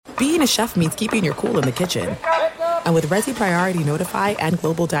being a chef means keeping your cool in the kitchen. And with Resi Priority Notify and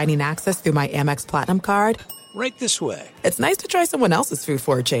Global Dining Access through my Amex Platinum card, right this way. It's nice to try someone else's food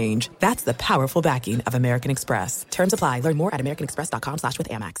for a change. That's the powerful backing of American Express. Terms apply. Learn more at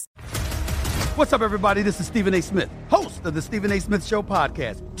americanexpress.com/withAmex. What's up, everybody? This is Stephen A. Smith, host of the Stephen A. Smith Show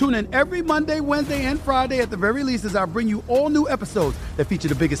podcast. Tune in every Monday, Wednesday, and Friday at the very least as I bring you all new episodes that feature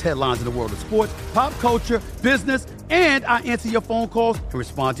the biggest headlines in the world of sports, pop culture, business, and I answer your phone calls and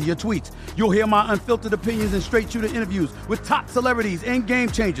respond to your tweets. You'll hear my unfiltered opinions and straight-shooter interviews with top celebrities and game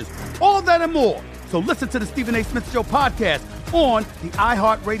changers. All that and more. So listen to the Stephen A. Smith Show podcast on the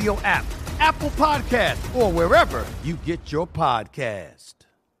iHeartRadio app, Apple Podcasts, or wherever you get your podcast.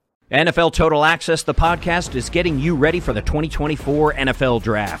 NFL Total Access, the podcast, is getting you ready for the 2024 NFL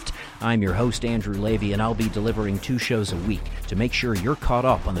Draft. I'm your host, Andrew Levy, and I'll be delivering 2 shows a week to make sure you're caught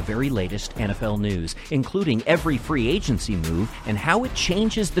up on the very latest NFL news, including every free agency move and how it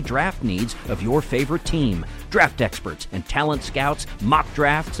changes the draft needs of your favorite team. Draft experts and talent scouts, mock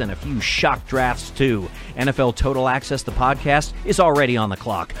drafts, and a few shock drafts, too. NFL Total Access, the podcast, is already on the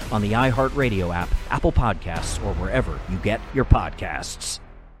clock on the iHeartRadio app, Apple Podcasts, or wherever you get your podcasts.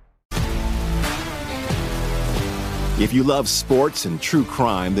 If you love sports and true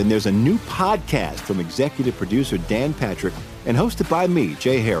crime, then there's a new podcast from executive producer Dan Patrick and hosted by me,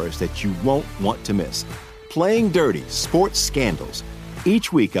 Jay Harris, that you won't want to miss. Playing Dirty: Sports Scandals.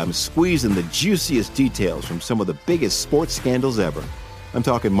 Each week, I'm squeezing the juiciest details from some of the biggest sports scandals ever. I'm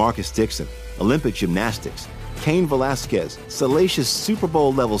talking Marcus Dixon, Olympic gymnastics, Cain Velasquez, salacious Super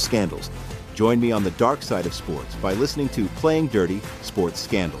Bowl-level scandals. Join me on the dark side of sports by listening to Playing Dirty: Sports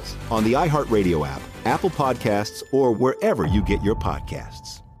Scandals on the iHeartRadio app, Apple Podcasts, or wherever you get your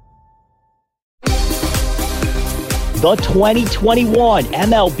podcasts. The 2021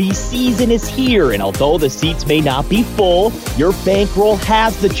 MLB season is here, and although the seats may not be full, your bankroll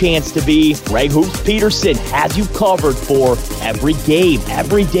has the chance to be. Greg Hoops Peterson has you covered for every game,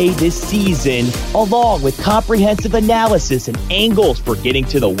 every day this season, along with comprehensive analysis and angles for getting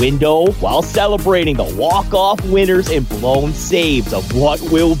to the window while celebrating the walk-off winners and blown saves of what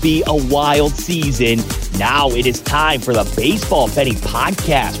will be a wild season. Now it is time for the Baseball Betting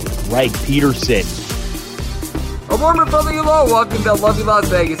Podcast with Greg Peterson. A warm and friendly hello, welcome to Love You Las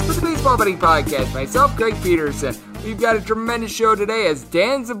Vegas for the Baseball Betting Podcast. Myself, Greg Peterson. We've got a tremendous show today as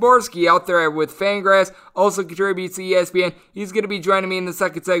Dan Zaborski out there with Fangraphs also contributes to ESPN. He's going to be joining me in the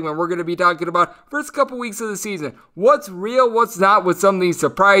second segment. We're going to be talking about first couple weeks of the season. What's real, what's not with some of these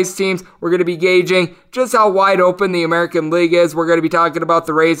surprise teams. We're going to be gauging just how wide open the American League is. We're going to be talking about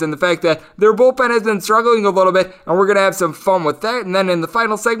the Rays and the fact that their bullpen has been struggling a little bit, and we're going to have some fun with that. And then in the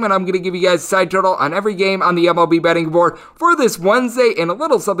final segment, I'm going to give you guys a side total on every game on the MLB betting board for this Wednesday, and a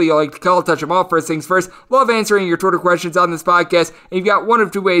little something you like to call touch them all. First things first, love answering your Twitter questions on this podcast, and you've got one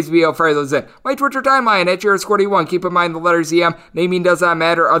of 2 ways to be able to fire those in. My Twitter timeline at JaredSquarty1. Keep in mind the letters EM. Naming does not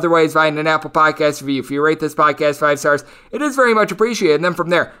matter. Otherwise, find an Apple Podcast review. If you rate this podcast 5 stars, it is very much appreciated. And then from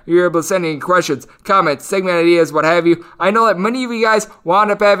there, you're able to send in questions, comments, segment ideas, what have you. I know that many of you guys wound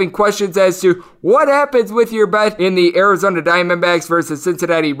up having questions as to what happens with your bet in the Arizona Diamondbacks versus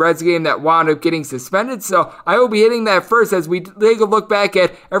Cincinnati Reds game that wound up getting suspended. So I will be hitting that first as we take a look back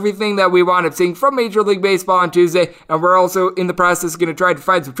at everything that we wound up seeing from Major League Baseball on Tuesday. And we're also in the process going to try to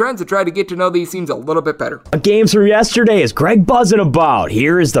find some trends and try to get to know these teams a little bit better. Games from yesterday is Greg buzzing about.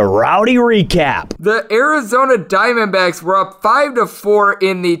 Here is the rowdy recap. The Arizona Diamondbacks were up 5-4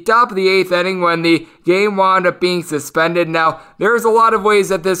 in the top of the 8th inning when the game wound up being suspended. Now, there's a lot of ways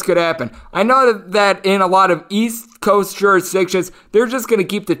that this could happen. I know that in a lot of East Coast jurisdictions, they're just going to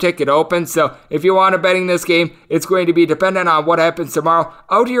keep the ticket open. So if you want to betting this game, it's going to be dependent on what happens tomorrow.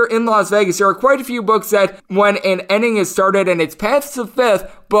 Out here in Las Vegas, there are quite a few books that when an inning is started and it's past the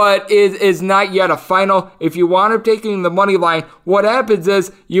 5th, but is not yet a final, if you wind up taking the money line, what happens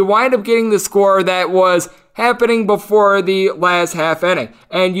is you wind up getting the score that was happening before the last half inning.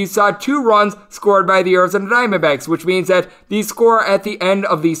 And you saw 2 runs scored by the Arizona Diamondbacks, which means that the score at the end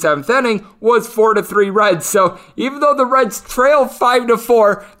of the 7th inning was 4-3 Reds. So even though the Reds trail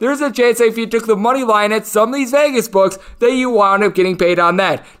 5-4, there's a chance that if you took the money line at some of these Vegas books that you wound up getting paid on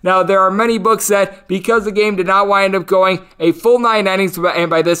that. Now, there are many books that, because the game did not wind up going a full 9 innings, and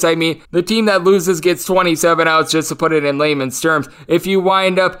by this I mean the team that loses gets 27 outs, just to put it in layman's terms. If you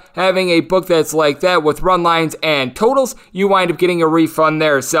wind up having a book that's like that with run lines and totals, you wind up getting a refund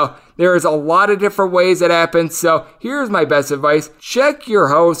there. So There's a lot of different ways it happens, so here's my best advice. Check your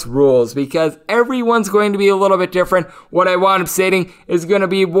house rules, because everyone's going to be a little bit different. What I wound up stating is going to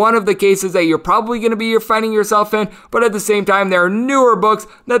be one of the cases that you're probably going to be finding yourself in, but at the same time, there are newer books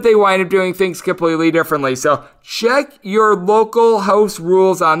that they wind up doing things completely differently. So check your local house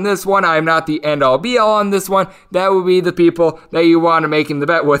rules on this one. I'm not the end-all be-all on this one. That would be the people that you want to make the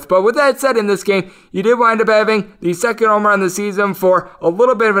bet with. But with that said, in this game, you did wind up having the second home run of the season for a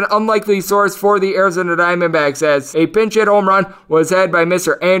little bit of an unlikely source for the Arizona Diamondbacks, as a pinch hit home run was had by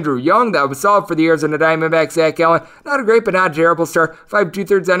Mr. Andrew Young. That was solid for the Arizona Diamondbacks. Zach Gallen, not a great but not a terrible start. 5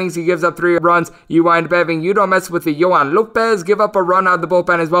 2/3 innings, he gives up 3 runs. You wind up having You Don't Mess with the Yohan Lopez give up a run out of the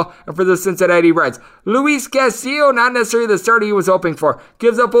bullpen as well. And for the Cincinnati Reds, Luis Castillo, not necessarily the start he was hoping for,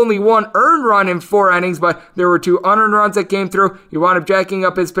 gives up only 1 earned run in 4 innings, but there were 2 unearned runs that came through. He wound up jacking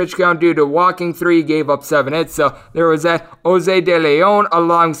up his pitch count due to walking 3, gave up 7 hits. So there was that. Jose De Leon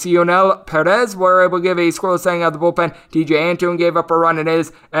along Sionel Perez were able to give a scoreless inning out of the bullpen. TJ Antone gave up a run in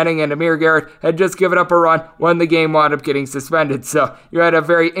his inning, and Amir Garrett had just given up a run when the game wound up getting suspended. So you had a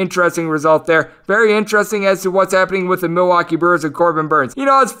very interesting result there. Very interesting as to what's happening with the Milwaukee Brewers and Corbin Burnes.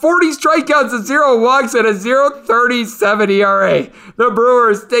 It's 40 strikeouts and 0 walks and a 0.37 ERA. The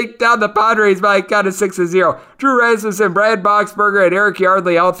Brewers take down the Padres by a count of 6-0. Drew Rasmussen, Brad Boxberger, and Eric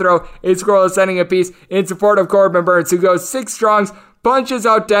Yardley all throw a scoreless inning apiece in support of Corbin Burnes, who goes 6 strongs, punches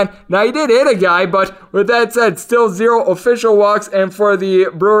out 10. Now, he did hit a guy, but with that said, still 0 official walks. And for the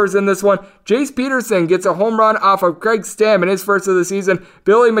Brewers in this one, Jace Peterson gets a home run off of Craig Stam in his first of the season.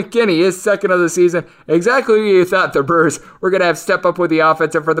 Billy McKinney, his second of the season. Exactly what you thought the Brewers were going to have step up with the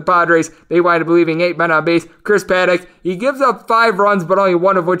offense. And for the Padres, they wind up leaving 8 men on base. Chris Paddock, he gives up 5 runs, but only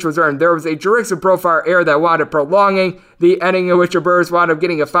 1 of which was earned. There was a Jurickson Profar error that wound up prolonging the inning in which the Brewers wound up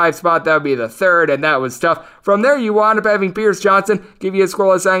getting a 5 spot. That would be the 3rd, and that was tough. From there, you wound up having Pierce Johnson give you a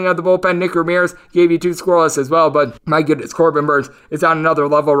scoreless inning out of the bullpen. Nick Ramirez gave you 2 scoreless as well, but my goodness, Corbin Burnes is on another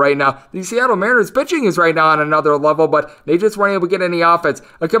level right now. The Seattle Mariners pitching is right now on another level, but they just weren't able to get any offense.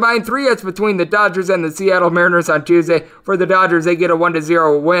 A combined 3 hits between the Dodgers and the Seattle Mariners on Tuesday. For the Dodgers, they get a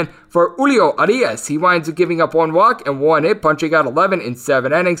 1-0 win. For Julio Arias, he winds up giving up 1 walk and 1 hit, punching out 11 in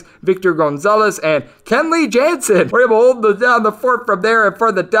 7 innings. Victor Gonzalez and Kenley Jansen were able to hold down the fort from there. And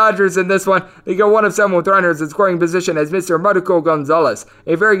for the Dodgers in this one, they go 1 of 7 with runners in scoring position as Mr. Maruco Gonzalez.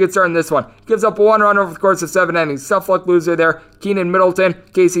 A very good start in this one. Gives up 1 run over the course of 7 innings. Tough luck loser there. Keenan Middleton,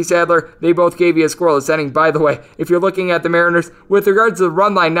 Casey Sadler, they both gave you a scoreless inning. By the way, if you're looking at the Mariners, with regards to the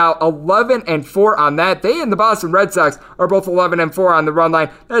run line now, 11-4 on that. They and the Boston Red Sox are both 11-4 on the run line.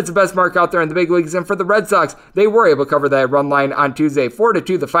 That's the best mark out there in the big leagues. And for the Red Sox, they were able to cover that run line on Tuesday.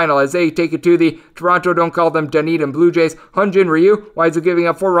 4-2 the final as they take it to the Toronto, don't call them Dunedin Blue Jays. Hyun-Jin Ryu winds up giving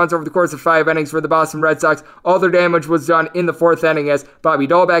up 4 runs over the course of 5 innings for the Boston Red Sox. All their damage was done in the 4th inning as Bobby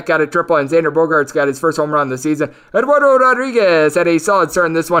Dahlbeck got a triple and Xander Bogaerts got his first home run of the season. Eduardo Rodriguez had a solid start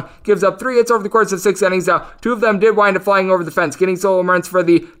in this one. Gives up 3 hits over the course of 6 innings. Now, 2 of them did wind up flying over the fence, getting solo home runs for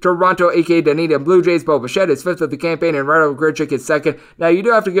the Toronto, aka Dunedin Blue Jays. Bo Bichette is 5th of the campaign and Renato Grichuk is 2nd. Now, you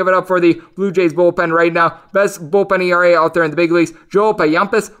do have to give it up for the Blue Jays bullpen right now. Best bullpen ERA out there in the big leagues. Joel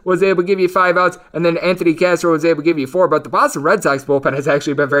Payampas was able to give you 5 outs, and then Anthony Castro was able to give you 4. But the Boston Red Sox bullpen has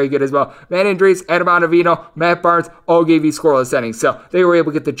actually been very good as well. Matt Andrees, Adam Ottavino, Matt Barnes all gave you scoreless innings, so they were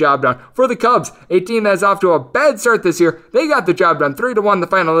able to get the job done. For the Cubs, a team that's off to a bad start this year, they got the job done. 3-1 the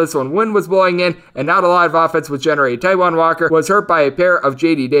final of this one. Wind was blowing in, and not a lot of offense was generated. Taijuan Walker was hurt by a pair of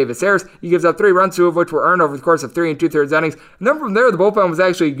J.D. Davis errors. He gives up 3 runs, 2 of which were earned over the course of 3 2/3 innings. And then from there, the bullpen was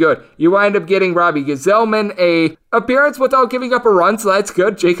actually good. You wind up getting Robbie Gesellman a appearance without giving up a run, so that's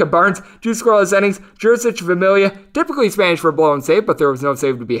good. Jacob Barnes, 2 scoreless innings. Jurisic Familia, typically Spanish for blown save, but there was no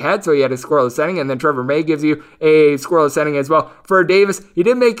save to be had, so he had a scoreless inning. And then Trevor May gives you a scoreless inning as well. For Davis, he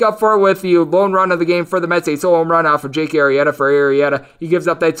did make up for it with the lone run of the game for the Mets, a solo home run off of Jake Arrieta. For Arrieta, he gives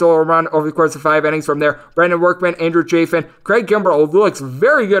up that solo home run over the course of 5 innings. From there, Brandon Workman, Andrew Chafin, Craig Kimbrell, who looks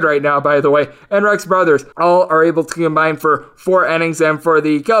very good right now, by the way, and Rex Brothers all are able to combine for 4 innings. And for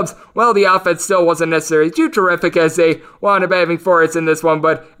the Cubs, well, the offense still wasn't necessarily too terrific as they wound up having 4 hits in this one,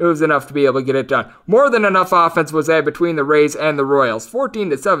 but it was enough to be able to get it done. More than enough offense was had between the Rays and the Royals.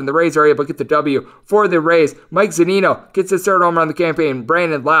 14-7, the Rays are able to get the W. For the Rays, Mike Zunino gets his 3rd home run of the campaign.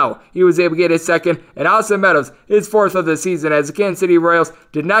 Brandon Lau, he was able to get his 2nd, and Austin Meadows, his 4th of the season, as the Kansas City Royals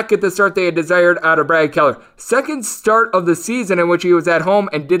did not get the start they had desired out of Brad Keller. 2nd start of the season in which he was at home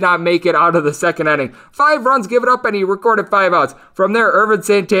and did not make it out of the 2nd inning. 5 runs given up, and he recorded 5 outs. From there, Irvin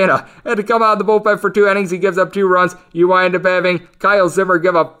Santana had to come out of the bullpen for 2 innings. He gives up 2 runs. You wind up having Kyle Zimmer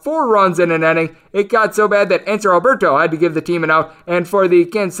give up 4 runs in an inning. It got so bad that Ansel Mr. Alberto had to give the team an out, and for the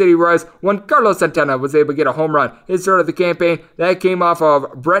Kansas City Royals, when Carlos Santana was able to get a home run, his start of the campaign, that came off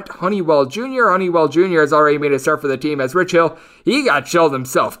of Brent Honeywell Jr. Honeywell Jr. has already made a start for the team, as Rich Hill, he got shelled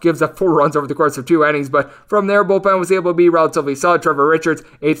himself, gives up 4 runs over the course of 2 innings, but from there, bullpen was able to be relatively solid. Trevor Richards,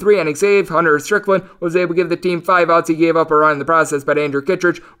 a 3-inning save. Hunter Strickland was able to give the team 5 outs. He gave up a run in the process, but Andrew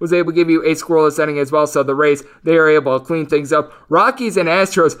Kittredge was able to give you a scoreless inning as well, so the Rays, they are able to clean things up. Rockies and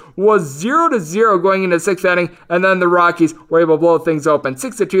Astros was 0-0 going into the 6th inning, and then the Rockies were able to blow things open.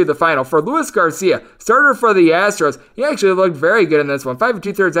 6-2 the final. For Luis Garcia, starter for the Astros, he actually looked very good in this one. 5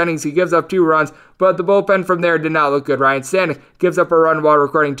 2/3 innings, he gives up 2 runs, but the bullpen from there did not look good. Ryan Stanek gives up a run while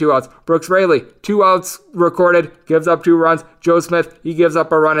recording 2 outs. Brooks Raley, 2 outs recorded, gives up 2 runs. Joe Smith, he gives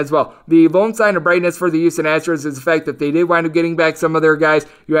up a run as well. The lone sign of brightness for the Houston Astros is the fact that they did wind up getting back some of their guys.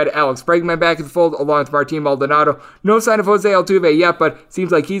 You had Alex Bregman back in the fold along with Martin Maldonado. No sign of Jose Altuve yet, but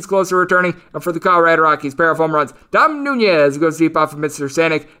seems like he's close to returning. And for the Colorado Rockies, pair of home runs. Dom Nunez goes deep off of Mr.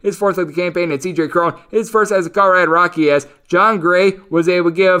 Stanek, his 4th of the campaign, and CJ Cron, his first as a Colorado Rocky, as John Gray was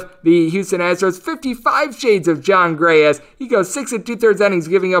able to give the Houston Astros 55 shades of John Gray as he goes 6 2/3 innings,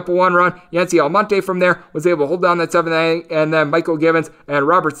 giving up a 1 run. Yancy Almonte from there was able to hold down that 7th inning, and then Michael Givens and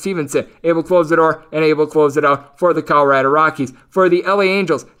Robert Stevenson able to close the door and able to close it out for the Colorado Rockies. For the LA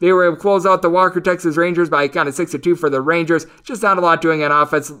Angels, they were able to close out the Walker Texas Rangers by a count of 6-2 for the Rangers. Just not a lot doing on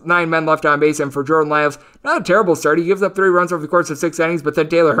offense. 9 men left on base, and for Jordan Lyles, not a terrible start. He gives up 3 runs over the course of 6 innings, but then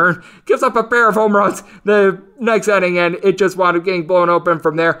Taylor Hearn gives up a pair of home runs the next inning, and it just wound up getting blown open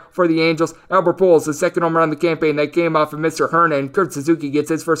from there for the Angels. Albert Pujols, the 2nd home run of the campaign, that came off of Mr. Hearn, and Kurt Suzuki gets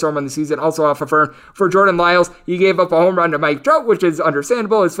his 1st home run of the season, also off of Hearn. For Jordan Lyles, he gave up a home run to Mike Trout, which is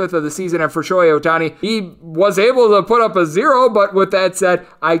understandable, his 5th of the season, and for Shohei Ohtani, he was able to put up a 0, but with that said,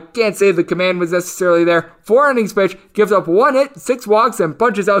 I can't say the command was necessarily there. 4 innings pitch, gives up 1 hit, 6 walks, and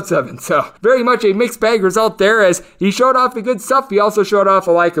punches out 7. So very much a mixed bag result there, as he showed off the good stuff. He also showed off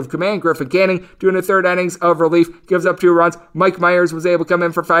a lack of command. Griffin Canning doing the 3rd innings of relief, gives up 2 runs. Mike Myers was able to come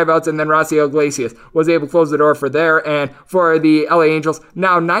in for 5 outs, and then Rossiel Iglesias was able to close the door for there. And for the LA Angels,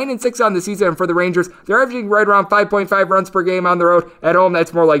 now 9-6 on the season, and for the Rangers, they're averaging right around 5.5 runs per game on the road. At home,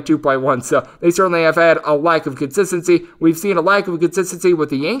 that's more like 2.1. So they certainly have had a lack of consistency. We've seen a lack of consistency with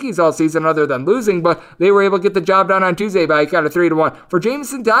the Yankees all season other than losing, but they were able to get the job done on Tuesday by a count of 3-1. For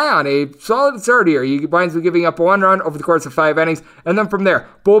Jameson Taillon, a solid start here. He winds up giving up 1 run over the course of 5 innings, and then from there,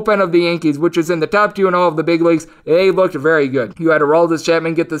 bullpen of the Yankees, which is in the top 2 in all of the big leagues, they looked very good. You had Aroldis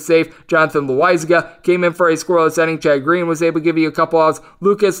Chapman get the save. Jonathan Loaizaga came in for a scoreless inning. Chad Green was able to give you a couple outs.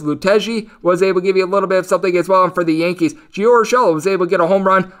 Lucas Luteji was able to give you a little bit of something as well. And for the Yankees, Gio Urshela was able to get a home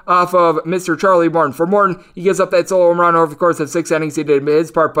run off of Mr. Charlie Morton. For Morton, he gives up that solo home run over the course of 6 innings. He did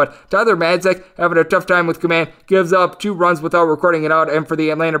his part, but Tyler Madzik having a tough time with command, gives up 2 runs without recording it out. And for the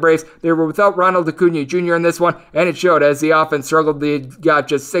Atlanta Braves, they were without Ronald Acuna Jr. in this one, and it showed as the offense struggled. They got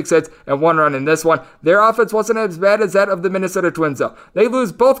just 6 hits and 1 run in this one. Their offense wasn't as bad as that of the Minnesota Twins, though. They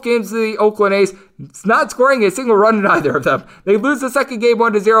lose both games to the Oakland A's, not scoring a single run in either of them. They lose the second game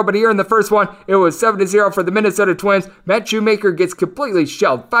 1-0, but here in the first one, it was 7-0 for the Minnesota Twins. Matt Shoemaker gets completely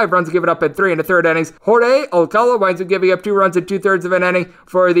shelled. 5 runs given up in 3 1/3 innings. Jorge Alcala winds up giving up 2 runs in 2/3 of an inning.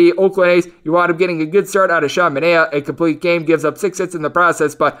 For the Oakland A's, you wound up getting a good start out of Sean Manaea. A complete game, gives up 6 hits in the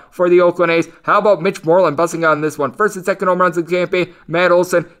process, but for the Oakland A's, how about Mitch Moreland busting out in this one? 1st and 2nd home runs of the campaign. Matt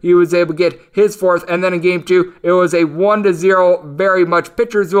Olson, he was able to get his 4th, and then in game 2, it was a 1-0, very much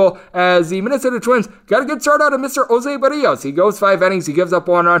pitcher's duel, as the Minnesota Twins got a good start out of Mr. Jose Barrios. He goes 5 innings, he gives up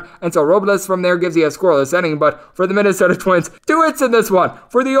 1 run, and so Robles from there gives you a scoreless inning, but for the Minnesota Twins, 2 hits in this one.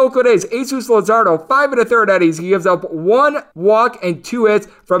 For the Oakland A's, Jesus Luzardo, 5 1/3 innings, he gives up 1 walk and 2 hits.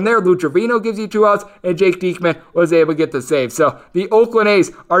 From there, Lou Trevino gives you 2 outs, and Jake Diekman was able to get the save. So the Oakland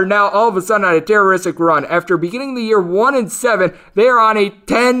A's are now all of a sudden on a terroristic run. After beginning the year 1-7, they are on a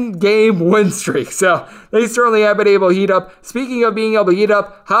 10-game win streak. So they certainly have been able to heat up. Speaking of being able to heat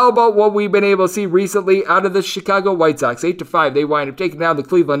up, how about what we've been able to see recently out of the Chicago White Sox? 8-5, they wind up taking down the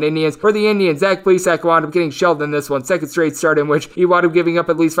Cleveland Indians. For the Indians, Zach Plesac wound up getting shelled in this one. 2nd straight start in which he wound up giving up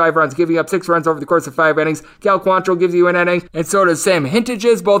at least 5 runs, giving up 6 runs over the course of 5 innings. Cal Quantrill gives you an inning, and so does Sam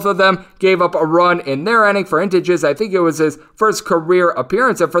Hintages. Both of them gave up a run in their inning. For Hintages, I think it was his first career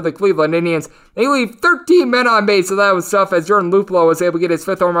appearance, and for the Cleveland Indians, they leave 13 men on base, so that was tough, as Jordan Luplow was able to get his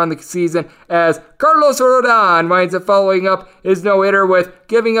 5th home run of the season, as Carlos Rodon winds up following up his no-hitter with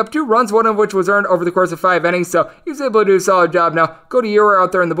giving up 2 runs, one of which was earned over the course of 5 innings, so he was able to do a solid job. Now, Cody Ewer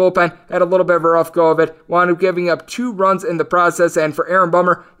out there in the bullpen had a little bit of a rough go of it, wound up giving up 2 runs in the process, and for Aaron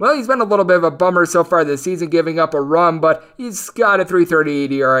Bummer, well, he's been a little bit of a bummer so far this season, giving up a run, but he's got a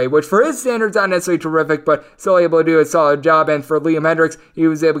 3.38 ERA, which for his standards, not necessarily terrific, but still able to do a solid job. And for Liam Hendricks, he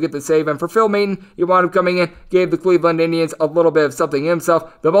was able to get the save. And for Phil Maton, he wound up coming in, gave the Cleveland Indians a little bit of something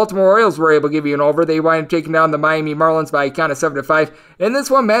himself. The Baltimore Orioles were able to give you an over. They wind up taking down the Miami Marlins by a count of 7-5. In this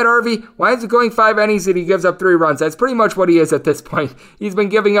one, Matt Harvey winds up going 5 innings and he gives up 3 runs. That's pretty much what he is at this point. He's been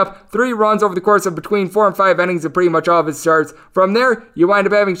giving up 3 runs over the course of between 4 and 5 innings in pretty much all of his starts. From there, you wind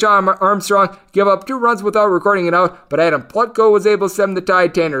up having Sean Armstrong give up 2 runs without recording it out, but Adam Plutko was able to stem the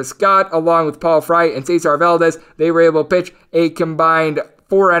tide. Tanner Scott, along with Paul Fry and Cesar Valdez, they were able to pitch a combined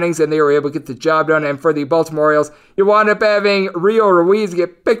 4 innings, and they were able to get the job done. And for the Baltimore Orioles, you wound up having Rio Ruiz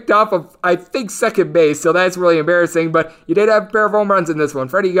get picked off of, I think, second base, so that's really embarrassing, but you did have a pair of home runs in this one.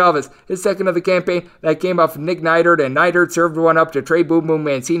 Freddie Galvis, his second of the campaign, that came off Nick Neidert, and Neidert served one up to Trey Boom Boom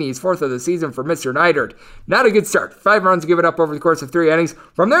Mancini, his 4th of the season for Mr. Neidert. Not a good start. 5 runs given up over the course of 3 innings.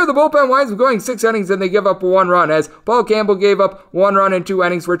 From there, the bullpen winds up going 6 innings, and they give up 1 run, as Paul Campbell gave up 1 run in 2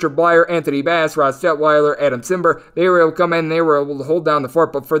 innings. Richard Blyer, Anthony Bass, Ross Detweiler, Adam Simber, they were able to come in, and they were able to hold down the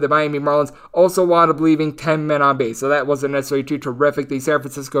fort, but for the Miami Marlins, also wound up leaving 10 men on base, so that wasn't necessarily too terrific. The San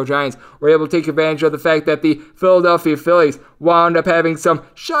Francisco Giants were able to take advantage of the fact that the Philadelphia Phillies wound up having some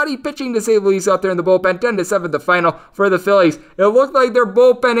shoddy pitching, to say the least, out there in the bullpen. 10-7 the final for the Phillies. It looked like their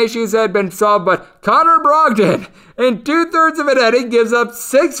bullpen issues had been solved, but Connor Brogdon, in 2/3 of an inning, gives up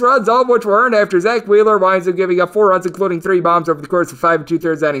 6 runs, all of which were earned after Zach Wheeler winds up giving up 4 runs, including 3 bombs over the course of 5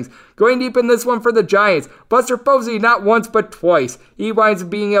 2/3 innings. Going deep in this one for the Giants, Buster Posey not once but twice. He winds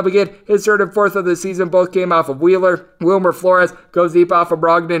up being able to get his 3rd and 4th of the season. Both came off of Wheeler. Wilmer Flores goes deep off of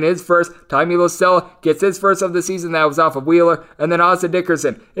Brogdon, his first. Tommy Losella gets his 1st of the season. That was off of Wheeler. And then Austin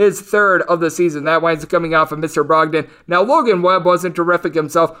Dickerson, his 3rd of the season. That winds up coming off of Mr. Brogdon. Now, Logan Webb wasn't terrific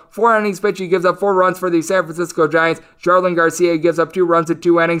himself. 4 innings pitch. He gives up 4 runs for the San Francisco Giants. Jarlin Garcia gives up 2 runs in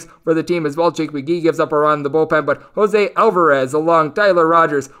 2 innings for the team as well. Jake McGee gives up a run in the bullpen. But Jose Alvarez along Tyler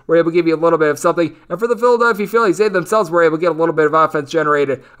Rogers were able to give you a little bit of something. And for the Philadelphia Phillies, they themselves were able to get a little bit of offense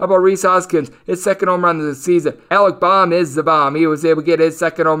generated. How about Rhys Hoskins, his 2nd home run of the season? Alec Baum is the bomb. He was able to get his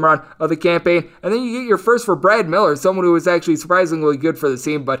 2nd home run of the campaign. And then you get your first for Brad Miller, someone who was actually surprisingly good for the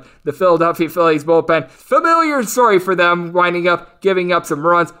team. But the Philadelphia Phillies bullpen, familiar story for them, winding up giving up some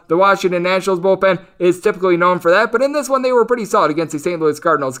runs. The Washington Nationals bullpen is typically known for that, but in this one they were pretty solid against the St. Louis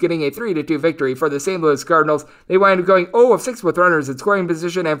Cardinals, getting a 3-2 victory for the St. Louis Cardinals. They wind up going 0 of 6 with runners in scoring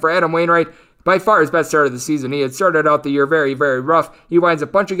position, and for Adam Wainwright, by far his best start of the season. He had started out the year very, very rough. He winds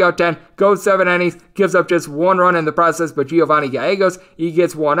up punching out 10, goes 7 innings, gives up just 1 run in the process, but Giovanni Gallegos, he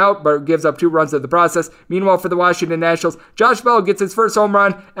gets 1 out, but gives up 2 runs in the process. Meanwhile, for the Washington Nationals, Josh Bell gets his first home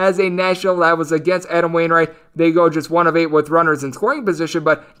run as a National. That was against Adam Wainwright. They go just 1 of 8 with runners in scoring position,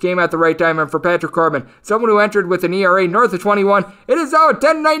 but came at the right time. And for Patrick Corbin, someone who entered with an ERA north of 21, it is now at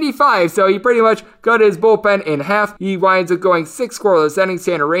 10.95, so he pretty much cut his bullpen in half. He winds up going 6 scoreless innings.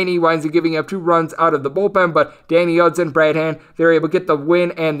 Tanner Rainey winds up giving up 2 runs out of the bullpen, but Danny Hudson, Brad Hand, they're able to get the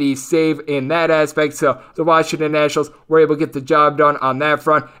win and the save in that aspect, so the Washington Nationals were able to get the job done on that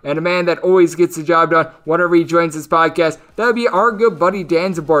front. And a man that always gets the job done whenever he joins this podcast, that would be our good buddy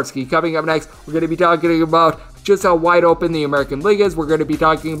Dan Zaborski. Coming up next, we're going to be talking about just how wide open the American League is. We're going to be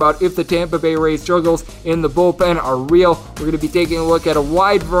talking about if the Tampa Bay Rays struggles in the bullpen are real. We're going to be taking a look at a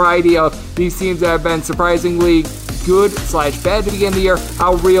wide variety of these teams that have been surprisingly good/bad to begin the year.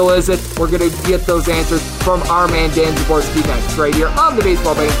 How real is it? We're going to get those answers from our man Dan Zaborski next, right here on the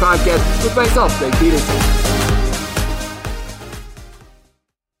Baseball Betting Podcast with myself, Greg Peterson.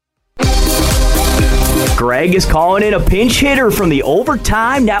 Greg is calling in a pinch hitter from the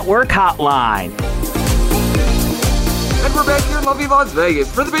Overtime Network hotline. And we're back here in lovely Las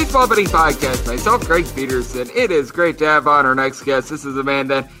Vegas for the Baseball Betting Podcast. Myself, Greg Peterson. It is great to have on our next guest. This is a man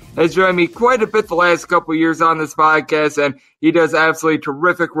that has joined me quite a bit the last couple years on this podcast, and he does absolutely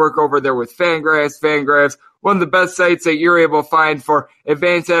terrific work over there with Fangraphs. Fangraphs, one of the best sites that you're able to find for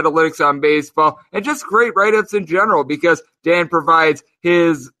advanced analytics on baseball, and just great write-ups in general, because Dan provides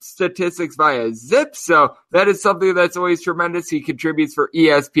his statistics via Zip, so that is something that's always tremendous. He contributes for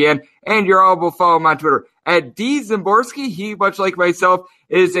ESPN, and you're all able to follow him on Twitter at D. Zimborski. He, much like myself,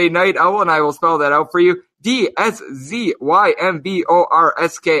 is a night owl, and I will spell that out for you. DSZYMBORSKI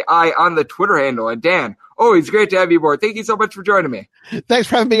on the Twitter handle. And Dan, always great to have you aboard. Thank you so much for joining me. Thanks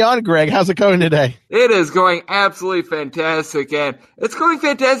for having me on, Greg. How's it going today? It is going absolutely fantastic, and it's going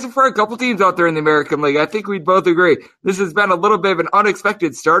fantastic for a couple teams out there in the American League. I think we'd both agree. This has been a little bit of an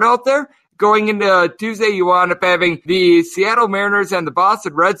unexpected start out there. Going into Tuesday, you wound up having the Seattle Mariners and the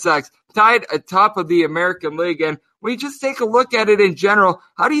Boston Red Sox tied atop of the American League, and when you just take a look at it in general,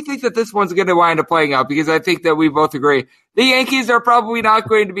 how do you think that this one's going to wind up playing out? Because I think that we both agree the Yankees are probably not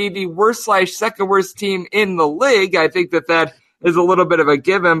going to be the worst/second worst team in the league. I think that is a little bit of a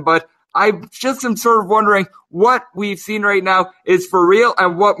given, but I just am sort of wondering what we've seen right now is for real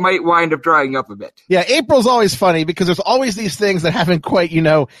and what might wind up drying up a bit. Yeah, April's always funny because there's always these things that haven't quite,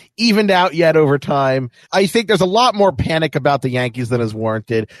 evened out yet over time. I think there's a lot more panic about the Yankees than is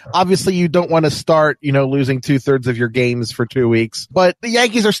warranted. Obviously, you don't want to start, losing 2/3 of your games for 2 weeks, but the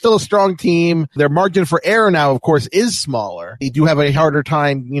Yankees are still a strong team. Their margin for error now, of course, is smaller. They do have a harder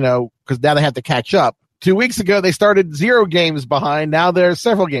time, because now they have to catch up. 2 weeks ago, they started 0 games behind. Now they're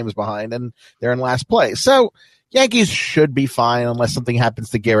several games behind, and they're in last place. So Yankees should be fine unless something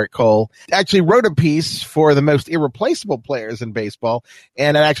happens to Garrett Cole. Actually wrote a piece for the most irreplaceable players in baseball,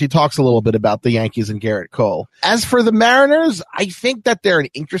 and it actually talks a little bit about the Yankees and Garrett Cole. As for the Mariners, I think that they're an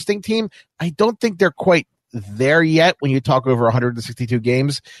interesting team. I don't think they're quite there yet when you talk over 162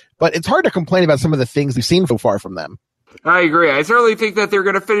 games, but it's hard to complain about some of the things we've seen so far from them. I agree. I certainly think that they're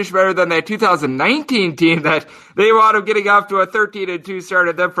going to finish better than that 2019 team that they wound up getting off to a 13-2 start,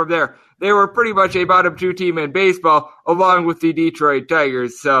 and then from there, they were pretty much a bottom 2 team in baseball, along with the Detroit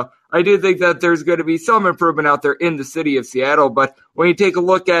Tigers. So I do think that there's going to be some improvement out there in the city of Seattle. But when you take a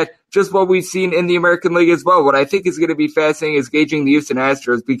look at just what we've seen in the American League as well, what I think is going to be fascinating is gauging the Houston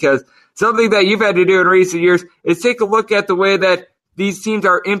Astros, because something that you've had to do in recent years is take a look at the way that these teams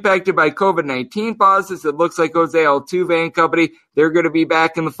are impacted by COVID-19 pauses. It looks like Jose Altuve and company, they're going to be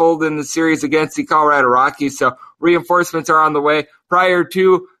back in the fold in the series against the Colorado Rockies. So reinforcements are on the way. Prior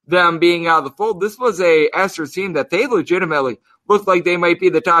to them being out of the fold, this was a Astros team that they legitimately looked like they might be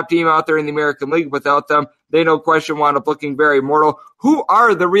the top team out there in the American League. Without them, they no question wound up looking very mortal. Who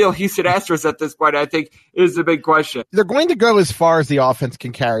are the real Houston Astros at this point, I think, is the big question. They're going to go as far as the offense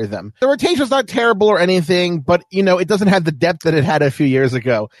can carry them. The rotation's not terrible or anything, but, it doesn't have the depth that it had a few years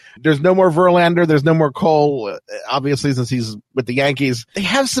ago. There's no more Verlander. There's no more Cole, obviously, since he's with the Yankees. They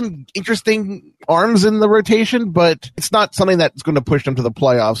have some interesting arms in the rotation, but it's not something that's going to push them to the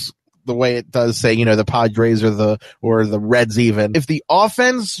playoffs the way it does, say, the Padres or the Reds even. If the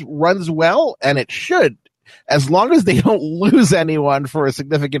offense runs well, and it should, as long as they don't lose anyone for a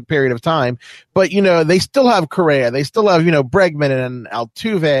significant period of time. But, they still have Correa. They still have, Bregman and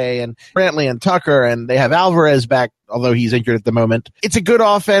Altuve and Brantley and Tucker, and they have Alvarez back, although he's injured at the moment. It's a good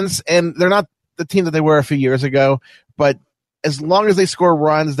offense, and they're not the team that they were a few years ago. But as long as they score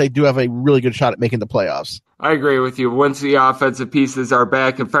runs, they do have a really good shot at making the playoffs. I agree with you. Once the offensive pieces are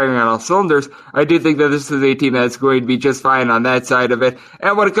back and firing on all cylinders, I do think that this is a team that's going to be just fine on that side of it.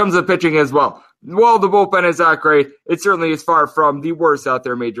 And when it comes to pitching as well, while the bullpen is not great, it certainly is far from the worst out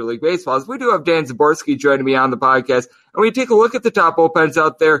there in Major League Baseball. As we do have Dan Zaborski joining me on the podcast, and we take a look at the top bullpens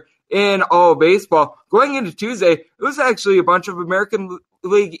out there in all baseball. Going into Tuesday, it was actually a bunch of American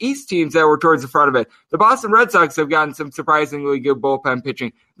League East teams that were towards the front of it. The Boston Red Sox have gotten some surprisingly good bullpen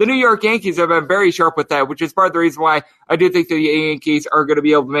pitching. The New York Yankees have been very sharp with that, which is part of the reason why I do think the Yankees are going to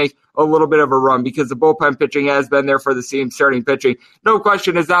be able to make a little bit of a run, because the bullpen pitching has been there for the team. Starting pitching, no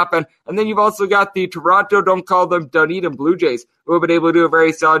question, has not been. And then you've also got the Toronto, don't call them Dunedin Blue Jays, who have been able to do a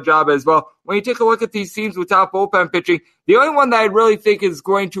very solid job as well. When you take a look at these teams with top bullpen pitching, the only one that I really think is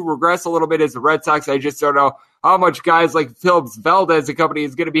going to regress a little bit is the Red Sox. I just don't know how much guys like Phillips Valdez, the company,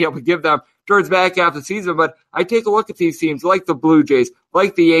 is going to be able to give them towards back half of the season. But I take a look at these teams like the Blue Jays,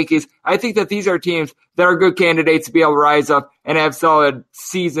 like the Yankees. I think that these are teams that are good candidates to be able to rise up and have solid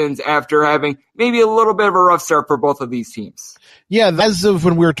seasons after having maybe a little bit of a rough start for both of these teams. Yeah, as of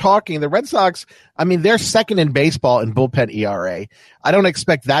when we were talking, the Red Sox, they're second in baseball in bullpen ERA. I don't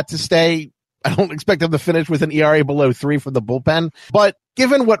expect that to stay. I don't expect them to finish with an ERA below 3 for the bullpen. But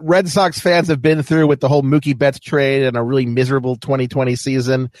given what Red Sox fans have been through with the whole Mookie Betts trade and a really miserable 2020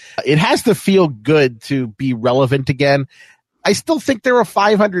 season, it has to feel good to be relevant again. I still think they're a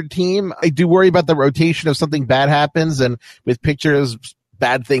 500 team. I do worry about the rotation if something bad happens, and with pitchers,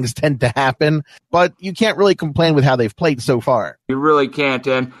 bad things tend to happen, but you can't really complain with how they've played so far. You really can't.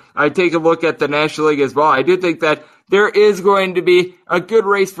 And I take a look at the National League as well. I do think that there is going to be a good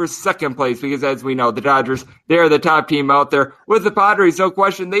race for second place, because as we know, the Dodgers, they're the top team out there. With the Padres, no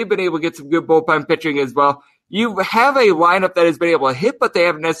question, they've been able to get some good bullpen pitching as well. You have a lineup that has been able to hit, but they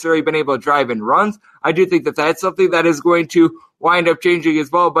haven't necessarily been able to drive in runs. I do think that that's something that is going to wind up changing as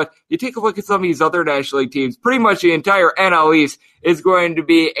well. But you take a look at some of these other National League teams, pretty much the entire NL East is going to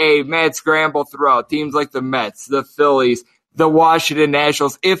be a mad scramble throughout. Teams like the Mets, the Phillies, the Washington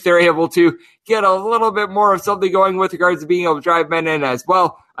Nationals, if they're able to get a little bit more of something going with regards to being able to drive men in as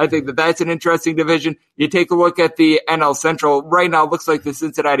well. I think that that's an interesting division. You take a look at the NL Central. Right now, it looks like the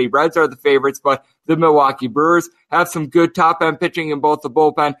Cincinnati Reds are the favorites, but the Milwaukee Brewers have some good top-end pitching in both the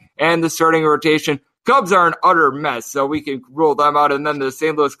bullpen and the starting rotation. Cubs are an utter mess, so we can rule them out. And then the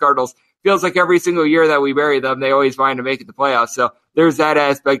St. Louis Cardinals, feels like every single year that we bury them, they always find to make it the playoffs. So there's that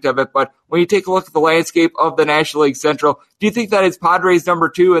aspect of it. But when you take a look at the landscape of the National League Central, do you think that it's Padres number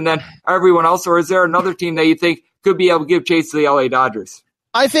 2 and then everyone else, or is there another team that you think could be able to give chase to the LA Dodgers?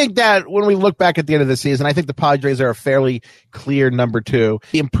 I think that when we look back at the end of the season, I think the Padres are a fairly clear number 2.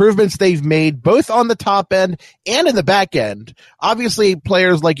 The improvements they've made both on the top end and in the back end. Obviously,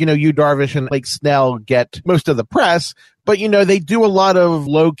 players like, Yu Darvish and Blake Snell get most of the press, but, they do a lot of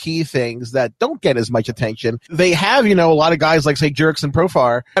low-key things that don't get as much attention. They have, a lot of guys like, say, Jurickson and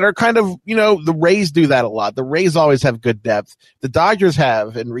Profar that are kind of, the Rays do that a lot. The Rays always have good depth. The Dodgers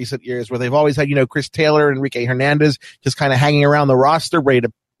have in recent years where they've always had, Chris Taylor, Enrique Hernandez just kind of hanging around the roster, ready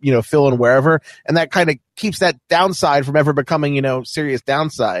to fill in wherever. And that kind of keeps that downside from ever becoming, serious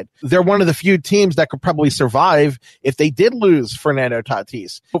downside. They're one of the few teams that could probably survive if they did lose Fernando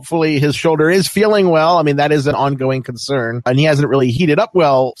Tatis. Hopefully his shoulder is feeling well. I mean, that is an ongoing concern. And he hasn't really heated up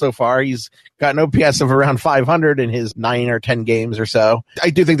well so far. He's got an OPS of around 500 in his 9 or 10 games or so. I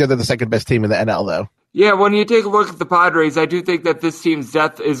do think that they're the second best team in the NL, though. Yeah, when you take a look at the Padres, I do think that this team's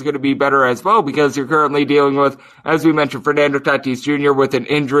depth is going to be better as well because you're currently dealing with, as we mentioned, Fernando Tatis Jr. with an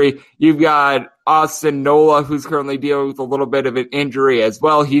injury. You've got Austin Nola, who's currently dealing with a little bit of an injury as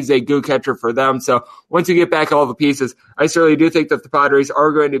well. He's a good catcher for them. So once you get back all the pieces, I certainly do think that the Padres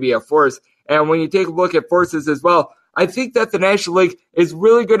are going to be a force. And when you take a look at forces as well, I think that the National League is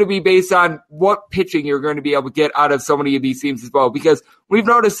really going to be based on what pitching you're going to be able to get out of so many of these teams as well, because we've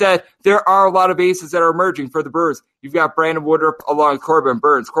noticed that there are a lot of aces that are emerging for the Brewers. You've got Brandon Woodruff along with Corbin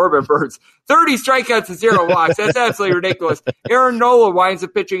Burns. 30 strikeouts and 0 walks. That's absolutely ridiculous. Aaron Nola winds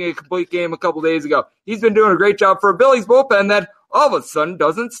up pitching a complete game a couple days ago. He's been doing a great job for Billy's bullpen that all of a sudden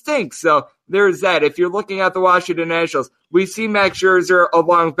doesn't stink. So there's that. If you're looking at the Washington Nationals, we've seen Max Scherzer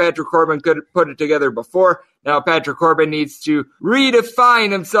along with Patrick Corbin could put it together before. Now Patrick Corbin needs to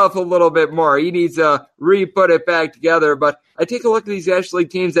redefine himself a little bit more. He needs to re-put it back together. But I take a look at these National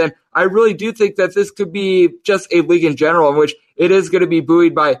League teams, and I really do think that this could be just a league in general in which it is going to be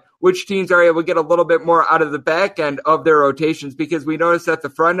buoyed by which teams are able to get a little bit more out of the back end of their rotations, because we notice that the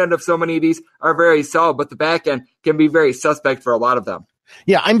front end of so many of these are very solid, but the back end can be very suspect for a lot of them.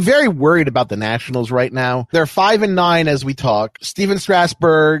 Yeah, I'm very worried about the Nationals right now. They're 5-9 as we talk. Steven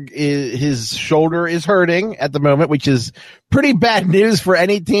Strasburg, his shoulder is hurting at the moment, which is pretty bad news for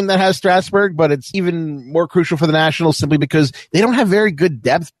any team that has Strasburg, but it's even more crucial for the Nationals simply because they don't have very good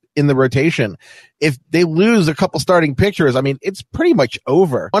depth in the rotation. If they lose a couple starting pitchers, I mean, it's pretty much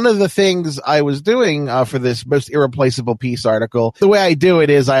over. One of the things I was doing for this most irreplaceable piece article, the way I do it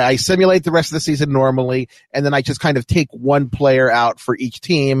is I simulate the rest of the season normally, and then I just kind of take one player out for each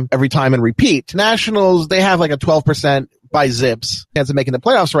team every time and repeat. Nationals, they have like a 12% by zips chance of making the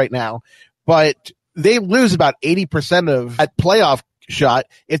playoffs right now, but they lose about 80% of that playoff shot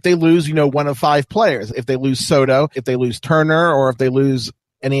if they lose, one of 5 players. If they lose Soto, if they lose Turner, or if they lose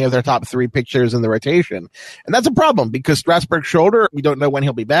any of their top 3 pitchers in the rotation. And that's a problem because Strasburg's shoulder, we don't know when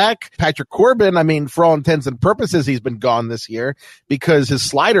he'll be back. Patrick Corbin, I mean, for all intents and purposes, he's been gone this year because his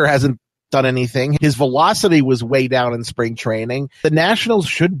slider hasn't done anything. His velocity was way down in spring training. The Nationals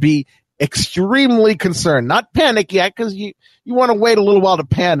should be extremely concerned. Not panic yet, because you want to wait a little while to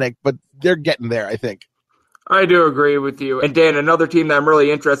panic, but they're getting there, I think. I do agree with you. And Dan, another team that I'm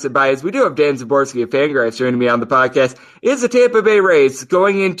really interested by is we do have Dan Zaborski of Fangraphs joining me on the podcast, is the Tampa Bay Rays.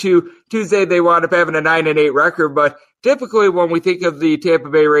 Going into Tuesday, they wound up having a 9-8 record, but typically when we think of the Tampa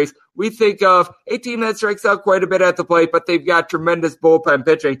Bay Rays, we think of a team that strikes out quite a bit at the plate, but they've got tremendous bullpen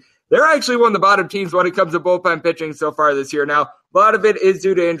pitching. They're actually one of the bottom teams when it comes to bullpen pitching so far this year. Now, a lot of it is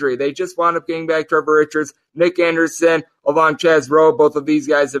due to injury. They just wound up getting back Trevor Richards, Nick Anderson, along Chaz Rowe. Both of these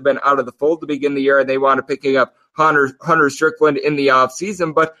guys have been out of the fold to begin the year, and they wound up picking up Hunter Strickland in the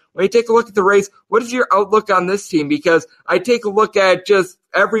offseason. But when you take a look at the Rays, what is your outlook on this team? Because I take a look at just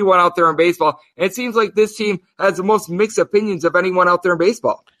everyone out there in baseball, and it seems like this team has the most mixed opinions of anyone out there in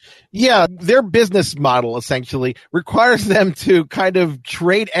baseball. Yeah, their business model essentially requires them to kind of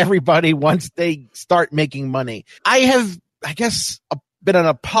trade everybody once they start making money. I have, I guess, been an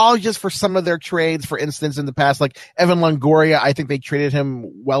apologist for some of their trades. For instance, in the past, like Evan Longoria, I think they traded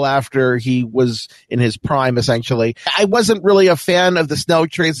him well after he was in his prime, essentially. I wasn't really a fan of the Snell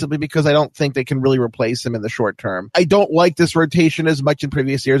trade simply because I don't think they can really replace him in the short term. I don't like this rotation as much in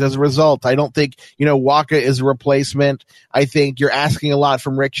previous years as a result. I don't think, Waka is a replacement. I think you're asking a lot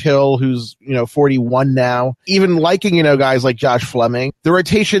from Rich Hill, who's, 41 now. Even liking, guys like Josh Fleming, the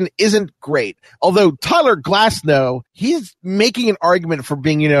rotation isn't great. Although Tyler Glasnow, he's making an argument for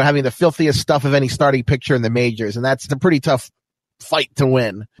being, having the filthiest stuff of any starting pitcher in the majors, and that's a pretty tough fight to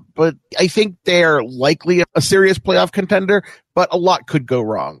win. But I think they're likely a serious playoff contender, but a lot could go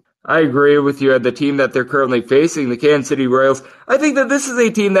wrong. I agree with you. The team that they're currently facing, the Kansas City Royals, I think that this is a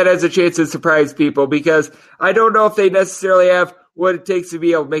team that has a chance to surprise people because I don't know if they necessarily have what it takes to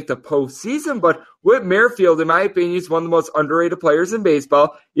be able to make the postseason, but Whit Merrifield, in my opinion, is one of the most underrated players in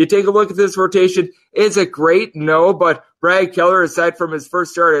baseball. You take a look at this rotation, is it great? No, but Brad Keller, aside from his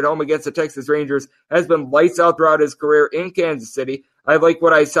first start at home against the Texas Rangers, has been lights out throughout his career in Kansas City. I like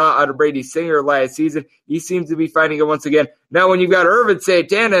what I saw out of Brady Singer last season. He seems to be finding it once again. Now, when you've got Irvin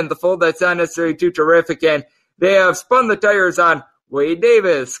Santana in the fold, that's not necessarily too terrific, and they have spun the tires on Wade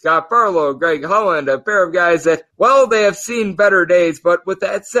Davis, Scott Barlow, Greg Holland, a pair of guys that, well, they have seen better days. But with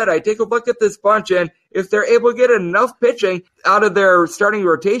that said, I take a look at this bunch, and if they're able to get enough pitching out of their starting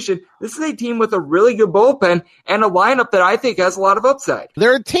rotation, this is a team with a really good bullpen and a lineup that I think has a lot of upside.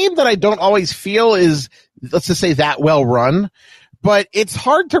 They're a team that I don't always feel is, let's just say, that well run. But it's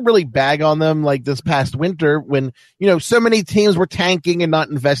hard to really bag on them like this past winter when, so many teams were tanking and not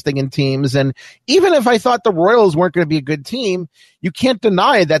investing in teams. And even if I thought the Royals weren't going to be a good team, you can't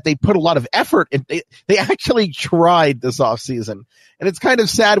deny that they put a lot of effort and they actually tried this offseason. And it's kind of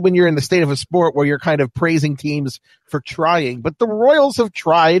sad when you're in the state of a sport where you're kind of praising teams for trying. But the Royals have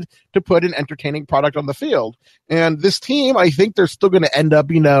tried to put an entertaining product on the field. And this team, I think they're still going to end up,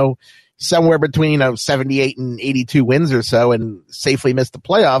 somewhere between 78 and 82 wins or so and safely miss the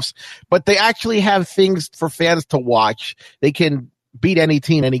playoffs. But they actually have things for fans to watch. They can beat any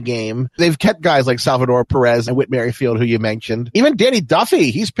team, any game. They've kept guys like Salvador Perez and Whit Merrifield, who you mentioned. Even Danny Duffy,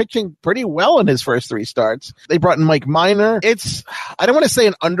 he's pitching pretty well in his first 3 starts. They brought in Mike Minor. It's, I don't want to say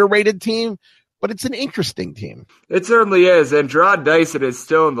an underrated team, but it's an interesting team. It certainly is. And Gerard Dyson is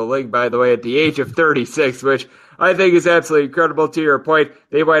still in the league, by the way, at the age of 36, which I think is absolutely incredible. To your point,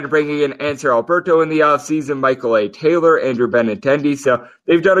 they wind up bringing in Ansel Alberto in the offseason, Michael A. Taylor, Andrew Benintendi. So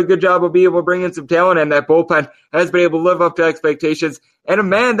they've done a good job of being able to bring in some talent, and that bullpen has been able to live up to expectations. And a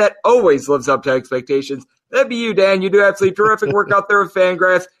man that always lives up to expectations, that'd be you, Dan. You do absolutely terrific work out there with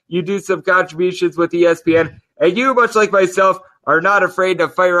Fangraphs. You do some contributions with ESPN. And you, much like myself, are not afraid to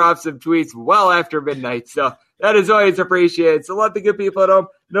fire off some tweets well after midnight. So that is always appreciated. So let the good people at home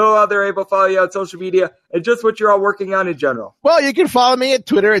know how they're able to follow you on social media and just what you're all working on in general. Well, you can follow me at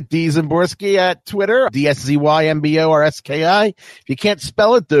Twitter at DZymborski at Twitter, DSZYMBORSKI. If you can't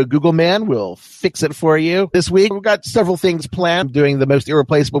spell it, the Google man will fix it for you. This week, we've got several things planned, doing the most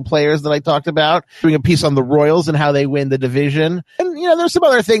irreplaceable players that I talked about, doing a piece on the Royals and how they win the division. And, there's some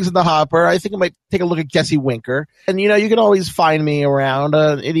other things in the hopper. I think I might take a look at Jesse Winker. And, you can always find me around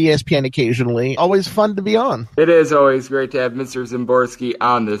at ESPN occasionally. Always fun to be on. It is always great to have Mr. Zymborski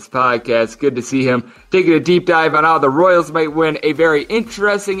on this podcast. Good to see him taking a deep dive on how the Royals might win a very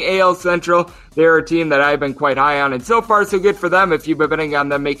interesting AL Central. They're a team that I've been quite high on, and so far so good for them if you've been betting on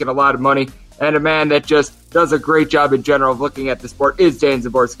them making a lot of money. And a man that just does a great job in general of looking at the sport is Dan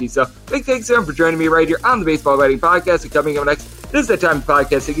Zymborski. So big thanks to him for joining me right here on the Baseball Betting Podcast. And coming up next, this is the time of the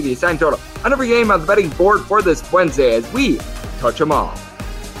podcast to give you a sign total on every game on the betting board for this Wednesday as we touch them all.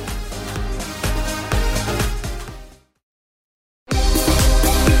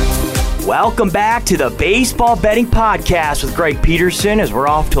 Welcome back to the Baseball Betting Podcast with Greg Peterson as we're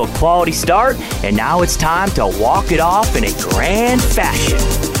off to a quality start, and now it's time to walk it off in a grand fashion.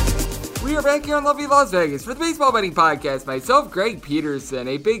 We are back here in lovely Las Vegas for the Baseball Betting Podcast. Myself, Greg Peterson.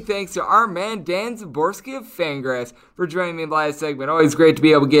 A big thanks to our man, Dan Zymborski of Fangraphs, for joining me in the last segment. Always great to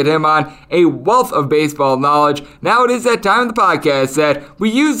be able to get him on. A wealth of baseball knowledge. Now it is that time of the podcast that we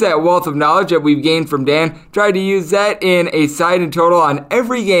use that wealth of knowledge that we've gained from Dan, try to use that in a side and total on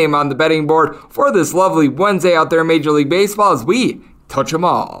every game on the betting board for this lovely Wednesday out there in Major League Baseball as we touch them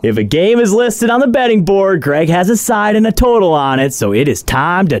all. If a game is listed on the betting board, Greg has a side and a total on it, so it is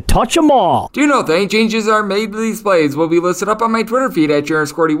time to touch them all. Do you know if any changes are made to these plays will be listed up on my Twitter feed at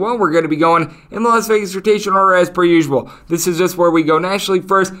JarenScorty1. We're going to be going in the Las Vegas rotation order as per usual. This is just where we go National League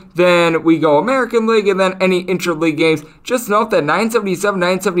first, then we go American League, and then any intra-league games. Just note that 977,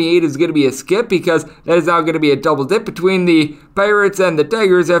 978 is going to be a skip because that is now going to be a double dip between the Pirates and the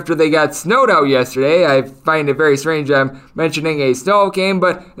Tigers after they got snowed out yesterday. I find it very strange I'm mentioning a snow game,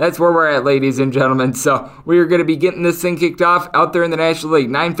 but that's where we're at, ladies and gentlemen. So we are going to be getting this thing kicked off out there in the National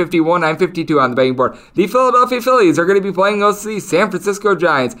League. 951, 952 on the betting board. The Philadelphia Phillies are going to be playing against the San Francisco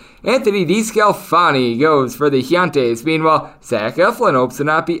Giants. Anthony DeScalfani goes for the Gigantes. Meanwhile, Zach Eflin hopes to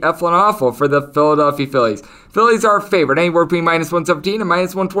not be Eflin awful for the Philadelphia Phillies. Phillies are favored anywhere between minus 117 and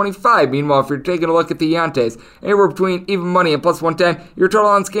minus 125. Meanwhile, if you're taking a look at the Yankees, anywhere between even money and plus 110, your total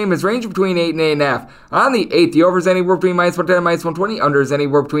on this game is ranging between 8 and 8.5. On the 8, the over is anywhere between minus 110 and minus 120. Under is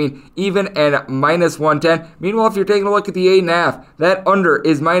anywhere between even and minus 110. Meanwhile, if you're taking a look at the 8.5, that under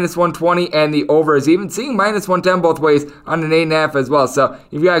is minus 120 and the over is even seeing minus 110 both ways on an 8.5 as well. So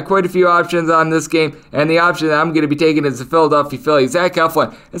you've got quite a few options on this game, and the option that I'm going to be taking is the Philadelphia Phillies. Zach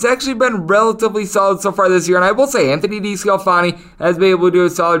Eflin has actually been relatively solid so far this year, and I will say Anthony DeScalfani has been able to do a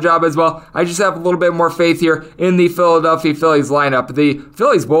solid job as well. I just have a little bit more faith here in the Philadelphia Phillies lineup. The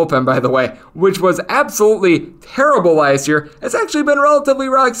Phillies bullpen, by the way, which was absolutely terrible last year, has actually been relatively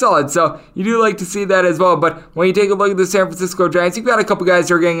rock solid, so you do like to see that as well. But when you take a look at the San Francisco Giants, you've got a couple guys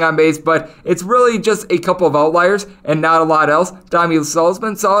who are getting on base, but it's really just a couple of outliers and not a lot else. Tommy Lasol's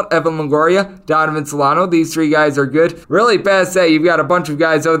been solid, Evan Longoria, Donovan Solano, these three guys are good. Really past that, you've got a bunch of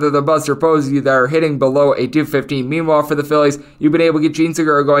guys other than Buster Posey that are hitting below a 215. Meanwhile, for the Phillies, you've been able to get Gene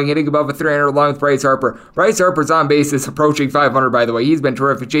Segura going, hitting above a 300 along with Bryce Harper. Bryce Harper's on base is approaching 500, by the way. He's been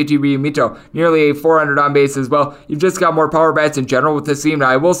terrific. JT Realmuto, nearly a 400 on base as well. You've just got more power bats in general with this team. Now,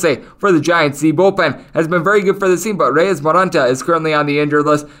 I will say, for the Giants, the bullpen has been very good for this team, but Reyes Maranta is currently on the injured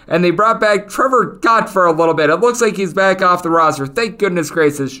list, and they brought back Trevor Gott for a little bit. It looks like he's back off the roster. Thank goodness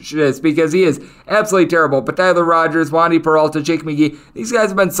gracious, because he is absolutely terrible. But Tyler Rogers, Wandy Peralta, Jake McGee, these guys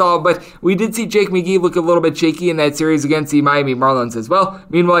have been solid, but we did see Jake McGee look a little bit shaky in that series against the Miami Marlins as well.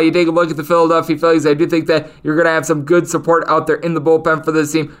 Meanwhile, you take a look at the Philadelphia Phillies, I do think that you're going to have some good support out there in the bullpen for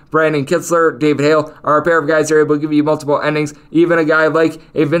this team. Brandon Kitzler, David Hale are a pair of guys who are able to give you multiple innings. Even a guy like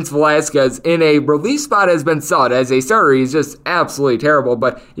a Vince Velasquez in a relief spot has been solid. As a starter, he's just absolutely terrible.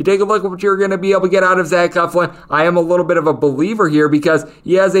 But you take a look at what you're going to be able to get out of Zach Eflin. I am a little bit of a believer here because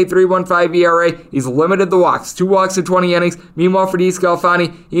he has a 3.15 ERA. He's limited the walks, 2 walks in 20 innings. Meanwhile, for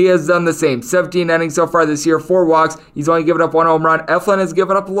DeScalfani, he has done the same. 17 innings so far this year, 4 walks. He's only given up 1 home run. Eflin has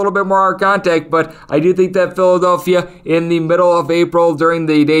given up a little bit more hard contact, but I do think that Philadelphia in the middle of April during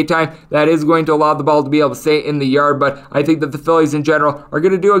the daytime, that is going to allow the ball to be able to stay in the yard. But I think that the Phillies in general are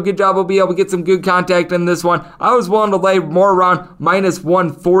going to do a good job of being able to get some good contact in this one. I was willing to lay more around minus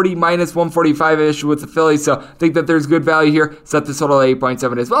 140, minus 145-ish with the Phillies, so I think that there's good value here. Set the total at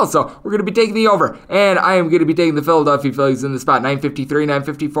 8.7 as well. So we're going to be taking the over, and I am going to be taking the Philadelphia Phillies in the spot. 953,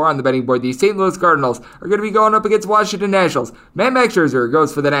 954 on the betting board. The St. Louis Cardinals are going to be going up against Washington Nationals. Max Scherzer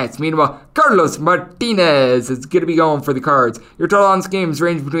goes for the Nats. Meanwhile, Carlos Martinez is going to be going for the Cards. Your total on this game is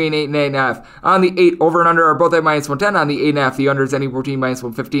ranged between 8 and 8.5. On the 8, over and under are both at minus 110. On the 8.5, the under is anywhere between minus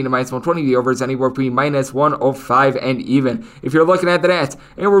 115 and minus 120. The over is anywhere between minus 105 and even. If you're looking at the Nats,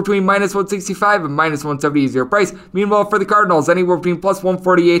 anywhere between minus 165 and minus 170 is your price. Meanwhile, for the Cardinals, anywhere between plus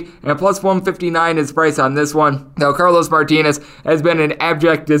 148 and plus 159 is price on this one. Now, Carlos Martinez has been an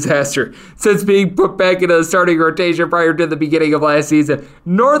abject disaster since being put back into the starting rotation prior to the beginning of last season.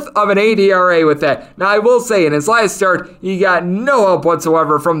 North of an 8 ERA with that. Now, I will say, in his last start, he got no help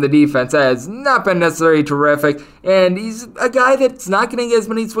whatsoever from the defense. That has not been necessarily terrific, and he's a guy that's not getting as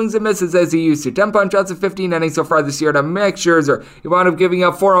many swings and misses as he used to. 10 punch-outs in 15 innings so far this year to Max Scherzer. He wound up giving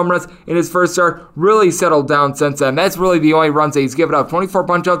up 4 home runs in his first start, really settled down since then. That's really the only runs that he's given up. 24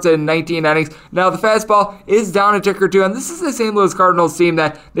 punch-outs in 19 innings. Now, the fastball is down a tick or two, and this is the St. Louis Cardinals team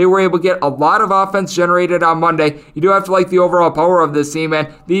that they were able to get a lot of offense generated on Monday. You do have to like the overall power of this team,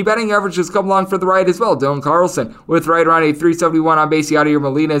 and the betting average has come along for the ride as well. Dylan Carlson with right around a 371 on base. Yadier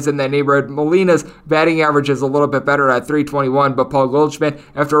Molina's in that neighborhood. Molina's batting average is a little bit better at 321, but Paul Goldschmidt,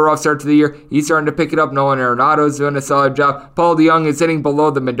 after a rough start to the year, he's starting to pick it up. Nolan Arenado's doing a solid job. Paul DeJong is hitting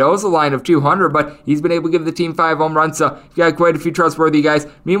below the Mendoza line of 200, but he's been able to give the team 5 home runs, so you've got quite a few trustworthy guys.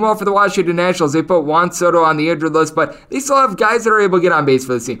 Meanwhile, for the Washington Nationals, they put Juan Soto on the injured list, but they still have guys that are able to get on base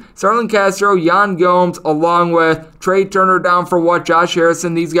for this team. Starlin Castro, Yan Gomes, along with Trey Turner down for what? Josh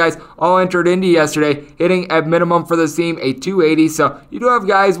Harrison. These guys all entered into yesterday, hitting at minimum for this team a 280, so you do have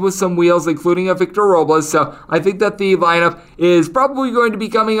guys with some wheels, including a Victor Robles, so I think that the lineup is probably going to be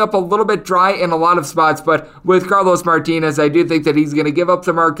coming up a little bit dry in a lot of spots, but with Carlos Martinez, I do think that he's going to give up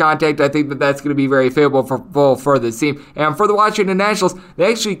some hard contact. I think that that's going to be very favorable for this team. And for the Washington Nationals,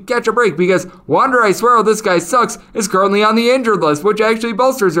 they actually catch a break because Wander Isuero, this guy sucks, is currently on the injured list, which actually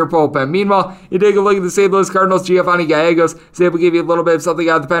bolsters their bullpen. Meanwhile, you take a look at the St. Louis Cardinals, Giovanni Gallegos is able to give you a little bit of something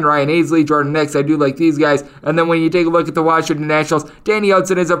out of the pen. Ryan Hazley, Jordan Nix, I do like these guys. And then when you take a look at the Washington Nationals, Danny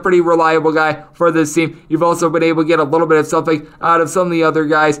Hudson is a pretty reliable guy for this team. You've also been able to get a little bit of something out of some of the other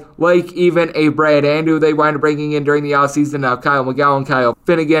guys, like even a Brad Hand, who they wind up bringing in during the offseason. Now, Kyle McGowan, Kyle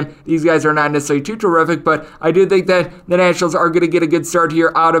Finnegan, these guys are not necessarily too terrific, but I do think that the Nationals are going to get a good start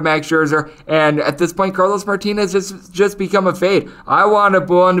here out of Max Scherzer, and at this point, Carlos Martinez just become a fade. I want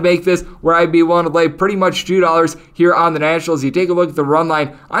to make this where I'd be willing to lay pretty much $2 here on the Nationals. You take a look at the run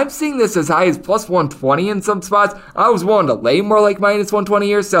line, I'm seeing this as high as plus 120 in some spots. I was willing to lay more like minus 120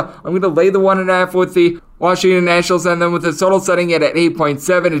 here, so I'm going to lay the 1.5 with the Washington Nationals, and then with the total setting it at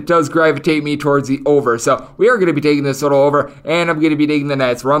 8.7, it does gravitate me towards the over. So we are going to be taking this total over, and I'm going to be taking the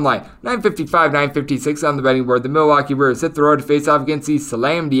Nats run line. 955, 956 on the betting board. The Milwaukee Brewers hit the road to face off against the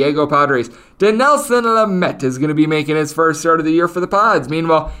San Diego Padres. Dinelson Lamet is going to be making his first start of the year for the Pods.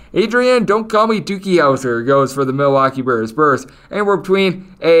 Meanwhile, Adrian, don't call me Dookie Howser, goes for the Milwaukee Brewers. Brewers anywhere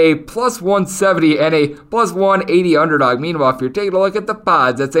between a plus 170 and a plus 180 underdog. Meanwhile, if you're taking a look at the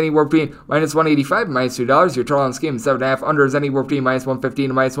Pods, that's anywhere between minus 185 and minus $2. Your total on this game is 7.5. Under is anywhere between minus 115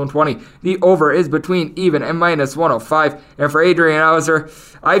 and minus 120. The over is between even and minus 105. And for Adrian Hauser,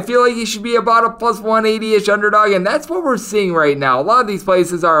 I feel like he should be about a plus 180-ish underdog, and that's what we're seeing right now. A lot of these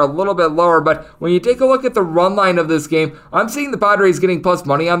places are a little bit lower, but when you take a look at the run line of this game, I'm seeing the Padres getting plus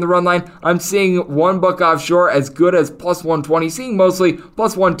money on the run line. I'm seeing one book offshore as good as plus 120, seeing mostly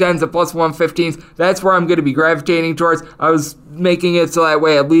plus 110s and plus 115s. That's where I'm going to be gravitating towards. I was making it so that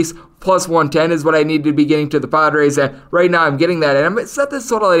way at least plus 110 is what I need to be getting to the Padres, and right now I'm getting that, and I'm going to set this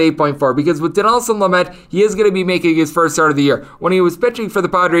total at 8.4, because with Dinelson Lamet, he is going to be making his first start of the year. When he was pitching for the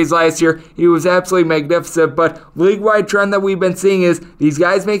Padres last year, he was absolutely magnificent, but league-wide trend that we've been seeing is these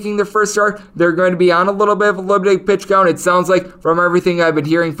guys making their first start, they're going to be on a little bit of a limited pitch count. It sounds like from everything I've been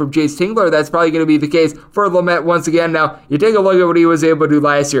hearing from Jace Tingler, that's probably going to be the case for Lamet once again. Now, you take a look at what he was able to do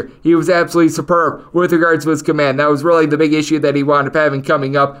last year. He was absolutely superb with regards to his command. That was really the big issue that he wound up having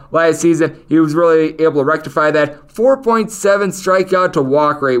coming up last season. He was really able to rectify that. 4.7 strikeout to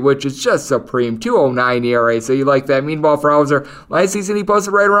walk rate, which is just supreme. 2.09 ERA, so you like that. Meanwhile, for Hauser, last season he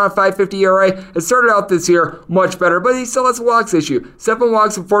posted right around 5.50 ERA. It started out this year much better, but he still has a walks issue. 7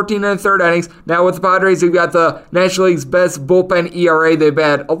 walks in 14 and a third innings. Now with the Padres, they've got the National League's best bullpen ERA. They've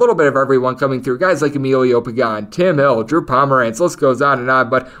had a little bit of everyone coming through. Guys like Emilio Pagan, Tim Hill, Drew Pomeranz, list goes on and on.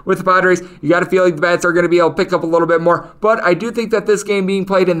 But with the Padres, you got to feel like the bats are going to be able to pick up a little bit more. But I do think that this game being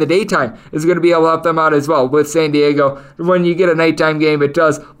played in the daytime is going to be able to help them out as well. With San Diego, when you get a nighttime game, it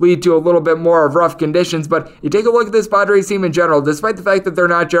does lead to a little bit more of rough conditions. But you take a look at this Padres team in general, despite the fact that they're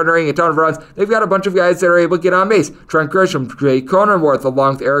not generating a ton of runs, they've got a bunch of guys that are able to get on base. Trent Grisham, Jay Cronenworth,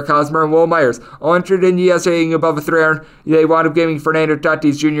 along with Eric Hosmer and Will Myers, all entered in yesterday above a 300. They wound up giving Fernando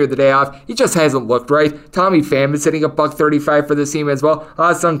Tatis Jr. the day off. He just hasn't looked right. Tommy Pham is hitting a $135 for this team as well.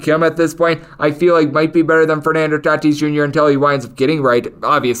 Ha-Sung Kim at this point, I feel like might be better than Fernando Tatis Jr. until he winds up getting right.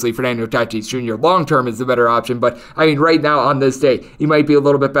 Obviously, Fernando Tatis Jr. long term is the better option, but I mean, right now on this day, he might be a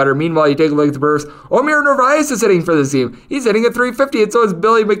little bit better. Meanwhile, you take a look at the Brewers. Omir Narvaez is hitting for this team. He's hitting at 350, and so is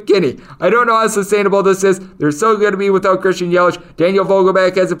Billy McKinney. I don't know how sustainable this is. They're so good to be without Christian Yelich. Daniel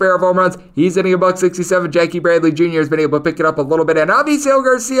Vogelbach has a pair of home runs. He's hitting a $167. Jackie Bradley Jr. has been able to pick it up a little bit, and Avisail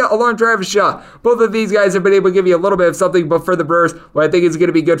Garcia along Travis Shaw. Both of these guys have been able to give you a little bit of something, but for the Brewers, what I think is going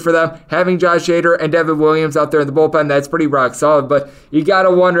to be good for them, having Josh Hader and Devin Williams out there in the bullpen, that's pretty rock solid, but you got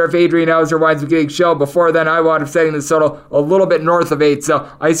to wonder if Adrian Hauser winds up getting shelled. Before then, I wound up setting this total a little bit north of 8, so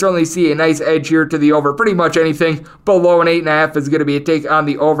I certainly see a nice edge here to the over. Pretty much anything below an 8.5 is going to be a take on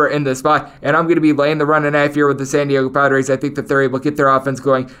the over in this spot, and I'm going to be laying the run and a half here with the San Diego Padres. I think that they're able to get their offense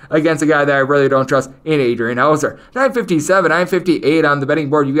going against a guy that I really don't trust in Adrian Hauser. 957, 958 on the betting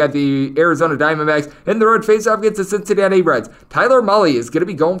board. You got the Arizona Diamondbacks in the road face-off against the Cincinnati Reds. Tyler Mahle is going to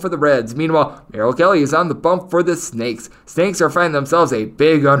be going for the Reds. Meanwhile, Merrill Kelly is on the bump for the Snakes. Snakes are finding themselves a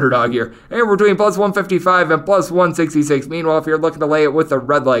big underdog here, and we're between plus 155 and plus 166. Meanwhile, if you're looking to lay it with the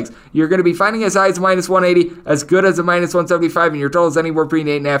Redlegs, you're going to be finding as high as minus 180, as good as a minus 175, and your total is anywhere between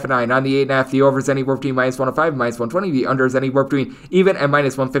 8.5 and 9. On the 8.5, the over is anywhere between minus 105 and minus 120. The under is anywhere between even and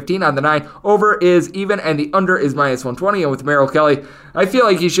minus 115. On the 9, over is even and the under is minus 120. And with Merrill Kelly, I feel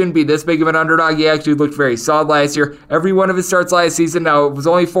like he shouldn't be this big of an underdog. He actually looked very solid last year. Every one of his starts last season, now it was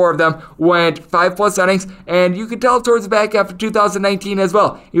only 4 of them, went 5+ innings, and you could tell towards the back half of 2019 as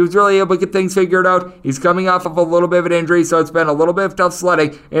well. He was really able to get things figured out. He's coming off of a little bit of an injury, so it's been a little bit of tough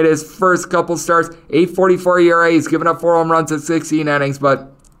sledding in his first couple starts. 8.44 ERA. He's given up 4 home runs in 16 innings,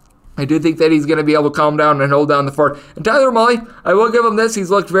 but I do think that he's going to be able to calm down and hold down the fort. And Tyler Mahle, I will give him this. He's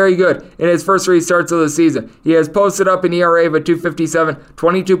looked very good in his first 3 starts of the season. He has posted up an ERA of a 2.57,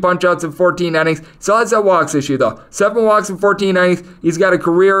 22 punch-outs in 14 innings. Still has that walks issue, though. 7 walks in 14 innings. He's got a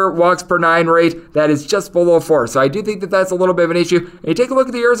career walks per 9 rate that is just below 4. So I do think that that's a little bit of an issue. And you take a look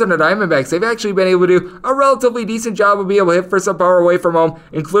at the Arizona Diamondbacks. They've actually been able to do a relatively decent job of being able to hit for some power away from home,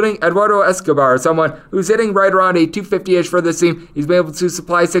 including Eduardo Escobar, someone who's hitting right around a 250-ish for this team. He's been able to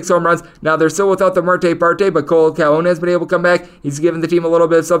supply 6 home runs. Now, they're still without the Marte Parte, but Cole Calhoun has been able to come back. He's given the team a little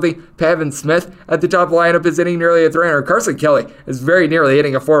bit of something. Pavin Smith at the top lineup is hitting nearly a 300. Carson Kelly is very nearly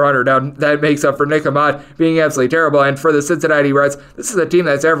hitting a 400. Now, that makes up for Nick Ahmad being absolutely terrible. And for the Cincinnati Reds, this is a team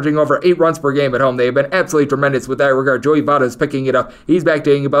that's averaging over 8 runs per game at home. They have been absolutely tremendous with that regard. Joey Votto is picking it up. He's back to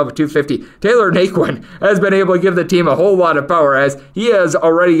hitting above a 250. Taylor Naquin has been able to give the team a whole lot of power, as he has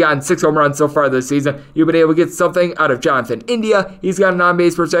already gotten 6 home runs so far this season. You've been able to get something out of Jonathan India. He's got an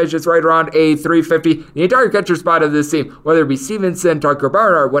on-base percentage that's right around a 350. The entire catcher spot of this team, whether it be Stevenson, Tucker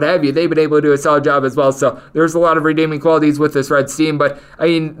Barnard, what have you, they've been able to do a solid job as well. So there's a lot of redeeming qualities with this Reds team. But I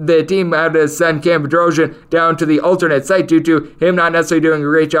mean, the team had to send Cam Bedrosian down to the alternate site due to him not necessarily doing a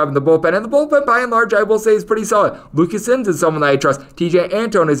great job in the bullpen. And the bullpen, by and large, I will say is pretty solid. Lucas Sims is someone that I trust. TJ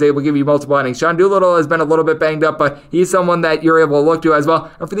Antone is able to give you multiple innings. Sean Doolittle has been a little bit banged up, but he's someone that you're able to look to as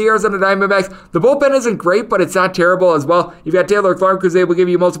well. And for the Arizona Diamondbacks, the bullpen isn't great, but it's not terrible as well. You've got Taylor Clark, who's able to give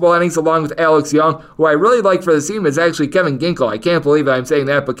you multiple innings, along with Alex Young, who I really like for the team is actually Kevin Ginkel. I can't believe I'm saying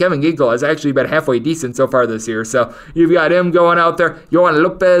that, but Kevin Ginkel has actually been halfway decent so far this year. So you've got him going out there. Yohan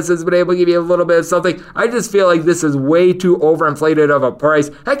Lopez has been able to give you a little bit of something. I just feel like this is way too overinflated of a price.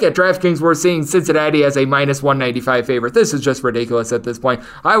 Heck, at DraftKings, we're seeing Cincinnati as a minus 195 favorite. This is just ridiculous at this point.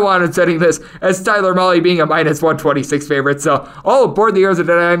 I wanted setting this as Tyler Mahle being a minus 126 favorite. So all aboard the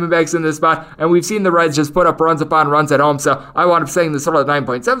Arizona Diamondbacks in this spot, and we've seen the Reds just put up runs upon runs at home. So I wound up setting this total at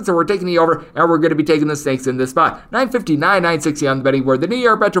 9.7. So we're taking the over, and we're going to be taking the Snakes in this spot. 959, 960 on the betting board. The New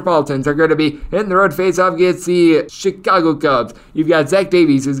York Metropolitans are going to be hitting the road face-off against the Chicago Cubs. You've got Zach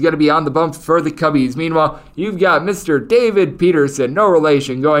Davies, who's going to be on the bump for the Cubbies. Meanwhile, you've got Mr. David Peterson, no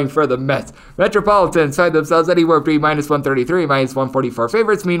relation, going for the Mets. Metropolitans find themselves anywhere between minus 133 and minus 144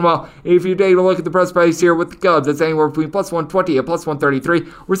 favorites. Meanwhile, if you take a look at the press price here with the Cubs, it's anywhere between plus 120 and plus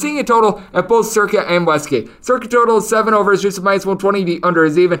 133. We're seeing a total at both Circa and Westgate. Circa total is 7 over is just a minus 120. The under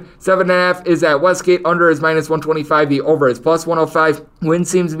is even. 7.5 is at Westgate. Under is minus 125. The over is plus 105. Wind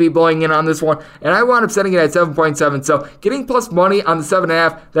seems to be blowing in on this one, and I wound up setting it at 7.7. So getting plus money on the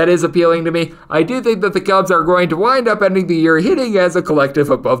 7.5, that is appealing to me. I do think that the Cubs are going to wind up ending the year hitting as a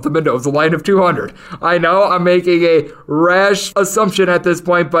collective above the Mendoza line of 200. I know I'm making a rash assumption at this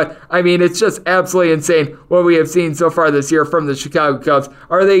point, but I mean, it's just absolutely insane what we have seen so far this year from the Chicago Cubs.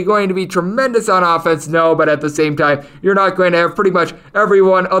 Are they going to be tremendous on offense? No, but at the same time, you're not going to have pretty much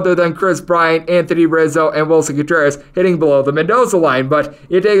everyone other than Chris Bryant, Anthony Rizzo, and Wilson Contreras hitting below the Mendoza line. But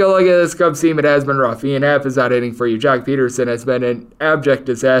you take a look at this Cubs team, it has been rough. Ian Happ is not hitting for you. Jock Peterson has been an abject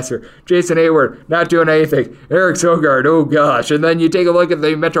disaster. Jason Hayward not doing anything. Eric Sogard, oh gosh. And then you take a look at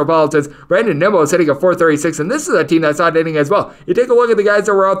the Metropolitans. Brandon Nimmo is hitting a 436, and this is a team that's not hitting as well. You take a look at the guys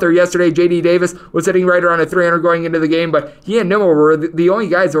that were out there yesterday. J.D. Davis was hitting right around a 300 going into the game, but he and Nimmo were the only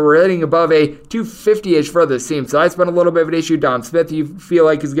guys that were hitting above a 250-ish for this team. So that's been a little bit of an issue. Dom Smith, you feel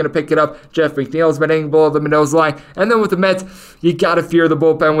like he's going to pick it up. Jeff McNeil has been hitting below the Mendoza line. And then with the Mets, you got to fear the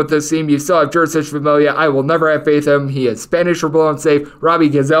bullpen with this team. You still have Jurcic Familia. I will never have faith in him. He is Spanish for blown safe. Robbie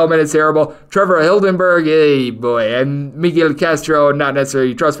Gazelman is terrible. Trevor Hildenberg, hey boy. And Miguel Castro, not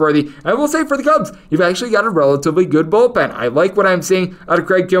necessarily trustworthy. I will say for the Cubs, you've actually got a relatively good bullpen. I like what I'm seeing out of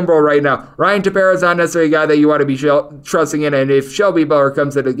Craig Kimbrell right now. Ryan Tepera is not necessarily a guy that you want to be trusting in, and if Shelby Miller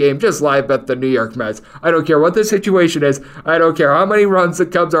comes into the game, just live bet the New York Mets. I don't care what the situation is. I don't care how many runs the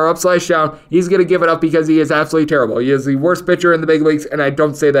Cubs are up/down. He's going to give it up because he is absolutely terrible. He is the worst pitcher in the big leagues, and I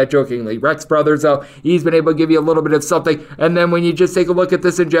don't say that jokingly. Rex Brothers, though, he's been able to give you a little bit of something, and then when you just take a look at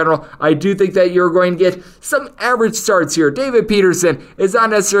this in general, I do think that you're going to get some average starts here. David Peterson is not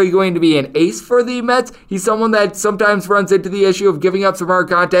necessarily going to be an ace for the Mets. He's someone that sometimes runs into the issue of giving up some hard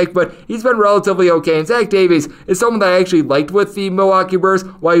contact, but he's been relatively okay. And Zach Davies is someone that I actually liked with the Milwaukee Brewers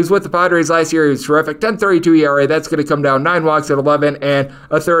while he was with the Padres last year. He was terrific. 10.32 ERA. That's going to come down 9 walks at 11 and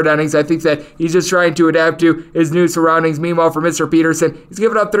a third innings. I think that he's just trying to adapt to his new surroundings. Meanwhile, for Mr. Peterson, he's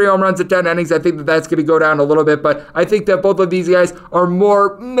given up 3 home runs at 10 innings. I think that that's going to go down a little bit, but I think that both of these guys are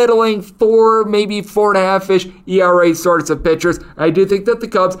more middling 4, maybe 4.5-ish ERA sorts of pitchers. I do think that the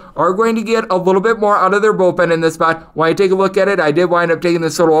Cubs are going to get a little bit more out of their bullpen in this spot. When I take a look at it, I did wind up taking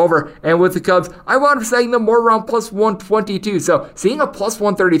this total over, and with the Cubs, I wound up setting them more around plus 122. So seeing a plus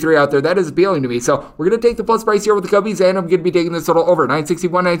 133 out there, that is appealing to me. So we're going to take the plus price here with the Cubbies, and I'm going to be taking this total over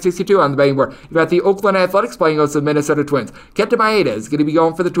 961, 962 on the betting board. You've got the Oakland Athletics playing against the Minnesota Twins. Kenta Maeda is going to be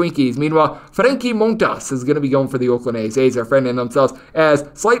going for the Twinkies. Meanwhile, Frankie Montas is going to be going for the Oakland A's. A's are finding themselves as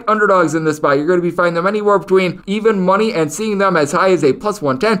slight underdogs in this spot. You're going to be finding them anywhere between even money and seeing them as high as a plus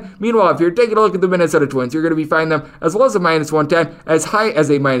 110. Meanwhile, if you're taking a look at the Minnesota Twins, you're going to be finding them as low as a minus 110, as high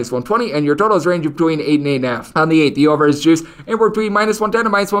as a minus 120, and your totals range between 8 and 8.5. On the 8, the over is juiced anywhere between minus 110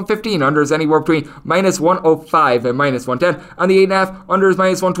 and minus 115. Under is anywhere between minus 105 and minus 110. On the 8.5, under is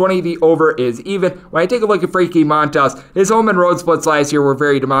minus 120. The over is even. When I take a look at Frankie Montas, his home and road splits last year were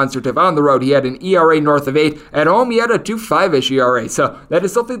very demonstrative. On the road, he had an ERA north of 8. At home, he had a 2.5-ish ERA. So that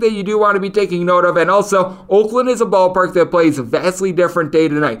is something that you do want to be taking note of. And also, Oakland is a ballpark that plays vastly different day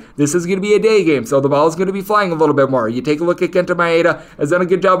to night. This is going to be a day game, so the ball is going to be flying a little bit more. You take a look at Kenta Maeda, has done a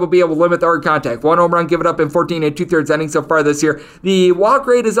good job of being able to limit the hard contact. 1 home run given up in 14 and 2/3 innings so far this year. The walk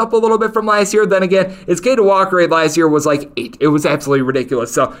rate is up a little bit from last year. Then again, his K to walk rate last year was like 8. It was absolutely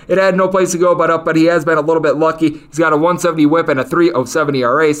ridiculous. So it had no place to go but up, but he has been a little bit lucky. He's got a 170 whip and a 3.07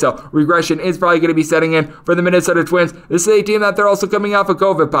 ERA, so regression is probably going to be setting in for the Minnesota Twins. This is a team that they're also coming off a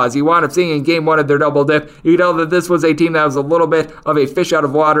COVID pause. You wound up seeing in game 1 of their double dip. You can tell that this was a team that was a little bit of a fish out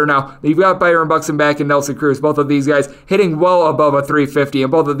of water. Now, you've got Byron Buxton back and Nelson Cruz, both of these guys hitting well above a 350,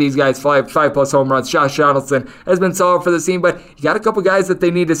 and both of these guys 5+ home runs. Josh Donaldson has been solid for the team, but you got a couple guys that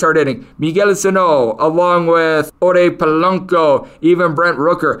they need to start hitting. Miguel Sano, along with Ore Polanco, even Brent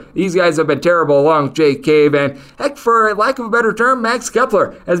Rooker. These guys have been terrible, along with Jake Cave, and heck, for lack of a better term, Max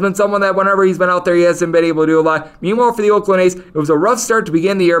Kepler has been someone that whenever he's been out there, he hasn't been able to do a lot. Meanwhile, for the Oakland A's, it was a rough start to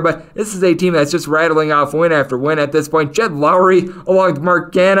begin the year, but this is a team that's just rattling off win after win at this point. Jed Lowry, along with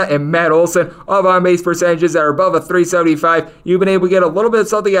Mark Ganna and Matt Olson, all on-base percentages that are above a 375. You've been able to get a little bit of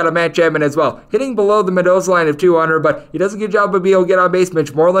something out of Matt Chapman as well, hitting below the Mendoza line of 200, but he does a good job of being able to get on base.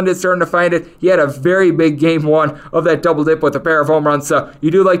 Mitch Moreland is starting to find it. He had a very big game 1 of that double dip with a pair of home runs, so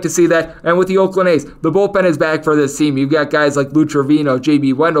you do like to see that. And with the Oakland A's, the bullpen is back for this team. You've got guys like Lou Trevino,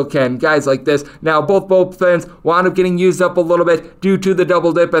 JB Wendelken, guys like this. Now, both bullpens wound up getting used up a little bit due to the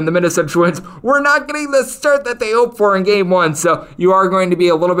double dip, and the Minnesota Twins were not getting the start that they hoped for in game 1, so you are going to be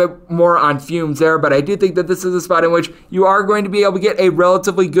a little bit more on fumes there, but I do think that this is a spot in which you are going to be able to get a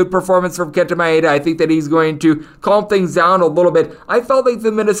relatively good performance from Kenta Maeda. I think that he's going to calm things down a little bit. I felt like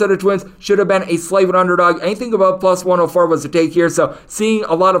the Minnesota Twins should have been a slight underdog. Anything above plus 104 was a take here, so seeing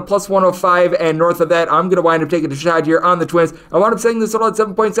a lot of plus 105 and north of that, I'm going to wind up taking a shot here on the Twins. I wound up setting this total at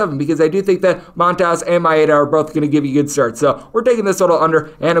 7.7 because I do think that Montas and Maeda are both going to give you good starts. So we're taking this total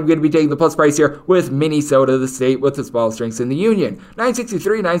under, and I'm going to be taking the plus price here with Minnesota, the state with the small strengths in the union.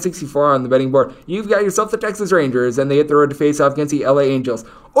 963, 964 on the betting board. You've got yourself the Texas Rangers, and they hit the road to face off against the LA Angels.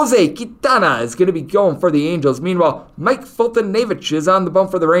 Jose Quintana is going to be going for the Angels. Meanwhile, Mike Fulton-Navich is on the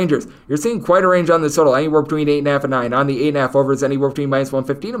bump for the Rangers. You're seeing quite a range on this total, anywhere between 8.5 and 9. On the 8.5, over is anywhere between minus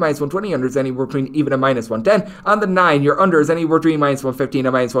 115 and minus 120. Under is anywhere between even and minus 110. On the 9, your under is anywhere between minus 115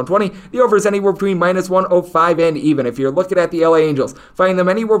 and minus 120. The over is anywhere between minus 105 and even. If you're looking at the LA Angels, find them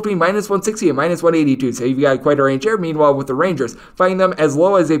anywhere between minus 160 and minus 182. So you've got quite a range here. Meanwhile, with the Rangers, find them as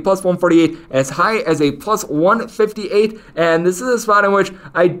low as a plus 148, as high as a plus 158. And this is a spot in which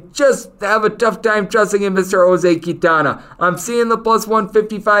I just have a tough time trusting in Mr. Jose Quintana. I'm seeing the plus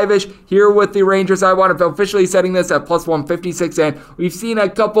 155-ish here with the Rangers. I want to officially setting this at plus 156, and we've seen a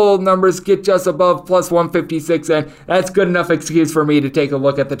couple numbers get just above plus 156, and that's good enough excuse for me to take a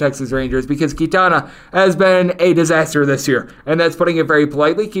look at the Texas Rangers because Quintana has been a disaster this year, and that's putting it very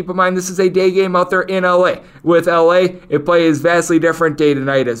politely. Keep in mind, this is a day game out there in LA. With LA, it plays vastly different day to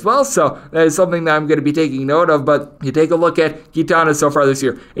night as well, so that is something that I'm going to be taking note of. But you take a look at Quintana so far this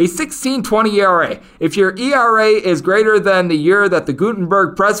year, a 16.20 ERA. If your ERA is greater than the year that the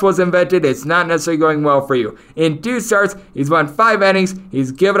Gutenberg press was invented, it's not necessarily going well for you. In 2 starts, he's won 5 innings,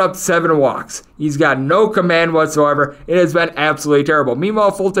 he's given up 7 walks. He's got no command whatsoever. It has been absolutely terrible.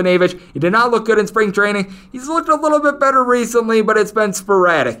 Meanwhile, Fulton-Navich, he did not look good in spring training. He's looked a little bit better recently, but it's been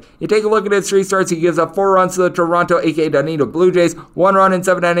sporadic. You take a look at his 3 starts, he gives up 4 runs to the Toronto, aka Dunedin Blue Jays, 1 run in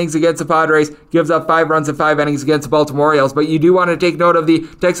 7 innings against the Padres, gives up 5 runs in 5 innings against the Baltimore Orioles. But you do want to take note of the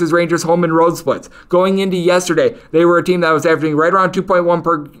Texas Rangers home and road splits. Going into yesterday, they were a team that was averaging right around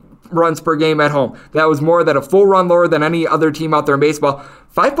 2.1 runs per game at home. That was more than a full run lower than any other team out there in baseball.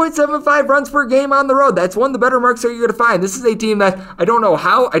 5.75 runs per game on the road. That's one of the better marks that you're going to find. This is a team that I don't know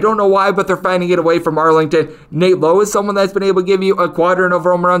how, I don't know why, but they're finding it away from Arlington. Nate Lowe is someone that's been able to give you a quadrant of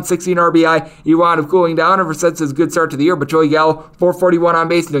home runs, 16 RBI. He wound up cooling down ever since his good start to the year, but Joey Gallo, 441 on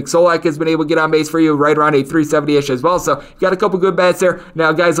base. Nick Solak has been able to get on base for you right around a 370-ish as well. So you've got a couple good bats there.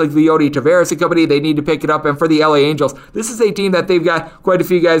 Now guys like Leody Taveras and company, they need to pick it up. And for the LA Angels, this is a team that they've got quite a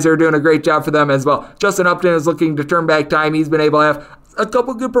few guys that are doing a great job for them as well. Justin Upton is looking to turn back time. He's been able to have a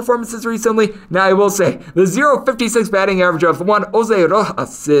couple good performances recently. Now, I will say, the 0.56 batting average of one Jose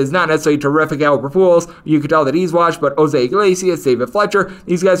Rojas is not necessarily terrific. Albert Pujols, you can tell that he's washed, but Jose Iglesias, David Fletcher,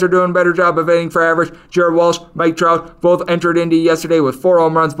 these guys are doing a better job of hitting for average. Jared Walsh, Mike Trout, both entered Indy yesterday with 4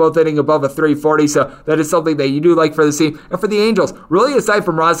 home runs, both hitting above a 340, so that is something that you do like for the team. And for the Angels, really aside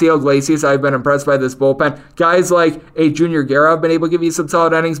from Rossiel Iglesias, I've been impressed by this bullpen. Guys like a Junior Guerra have been able to give you some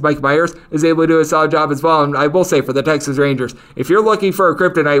solid innings. Mike Myers is able to do a solid job as well. And I will say for the Texas Rangers, if you're looking for a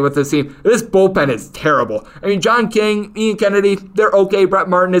kryptonite with this team, this bullpen is terrible. I mean, John King, Ian Kennedy, they're okay. Brett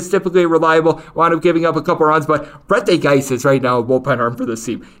Martin is typically reliable, wound up giving up a couple runs, but Brett DeGeis is right now a bullpen arm for this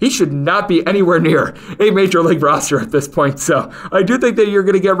team. He should not be anywhere near a major league roster at this point. So I do think that you're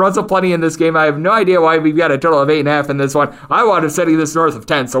going to get runs aplenty in this game. I have no idea why we've got a total of 8.5 in this one. I wound up setting this north of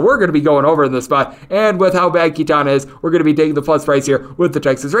 10, so we're going to be going over in this spot. And with how bad Quintana is, we're going to be taking the plus price here with the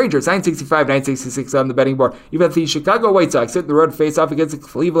Texas Rangers. 965, 966 on the betting board. You've got the Chicago White Sox hitting the road to face off against the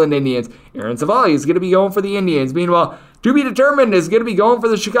Cleveland Indians. Aaron Savali is going to be going for the Indians. Meanwhile, to be determined is going to be going for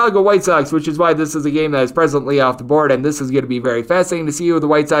the Chicago White Sox, which is why this is a game that is presently off the board, and this is going to be very fascinating to see who the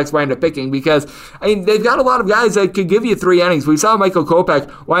White Sox wind up picking because, I mean, they've got a lot of guys that could give you 3 innings. We saw Michael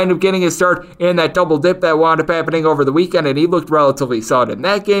Kopech wind up getting his start in that double dip that wound up happening over the weekend, and he looked relatively solid in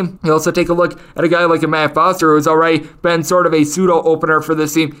that game. You also take a look at a guy like a Matt Foster, who's already been sort of a pseudo-opener for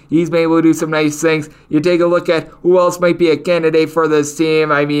this team. He's been able to do some nice things. You take a look at who else might be a candidate for this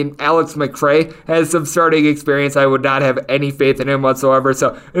team. I mean, Alex McRae has some starting experience. I would not have any faith in him whatsoever,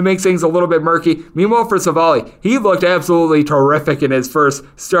 so it makes things a little bit murky. Meanwhile, for Savali, he looked absolutely terrific in his first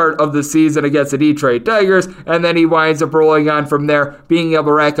start of the season against the Detroit Tigers, and then he winds up rolling on from there, being able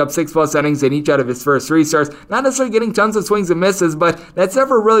to rack up 6+ innings in each out of his first 3 starts. Not necessarily getting tons of swings and misses, but that's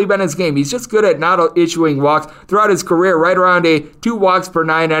never really been his game. He's just good at not issuing walks throughout his career, right around a 2 walks per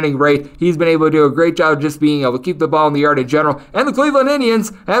 9 inning rate. He's been able to do a great job of just being able to keep the ball in the yard in general, and the Cleveland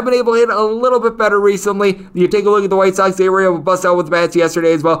Indians have been able to hit a little bit better recently. You take a look at the White Sox, they were able to bust out with the bats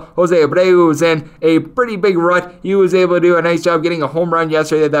yesterday as well. Jose Abreu was in a pretty big rut. He was able to do a nice job getting a home run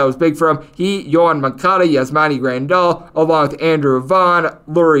yesterday. That was big for him. He, Yohan Moncada, Yasmani Grandal, along with Andrew Vaughn,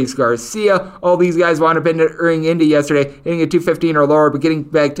 Luis Garcia, all these guys wound up entering into yesterday, hitting a 215 or lower, but getting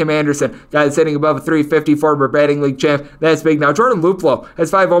back Tim Anderson, guy that's hitting above a 350, former batting league champ. That's big. Now, Jordan Luplow has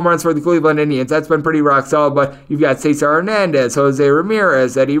 5 home runs for the Cleveland Indians. That's been pretty rock solid, but you've got Cesar Hernandez, Jose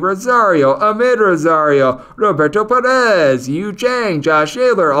Ramirez, Eddie Rosario, Amid Rosario, Roberto Perez, Yu Chang, Josh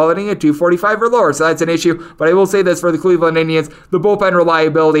Naylor, all hitting at 245 or lower, so that's an issue. But I will say this for the Cleveland Indians, the bullpen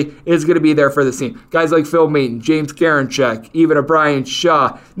reliability is going to be there for the team. Guys like Phil Maton, James Karinchak, even a Brian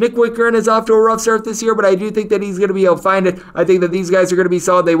Shaw. Nick Wickern is off to a rough start this year, but I do think that he's going to be able to find it. I think that these guys are going to be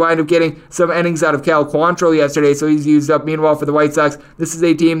solid. They wind up getting some innings out of Cal Quantrill yesterday, so he's used up. Meanwhile, for the White Sox, this is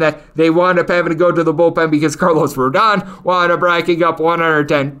a team that they wound up having to go to the bullpen because Carlos Rodon wound up racking up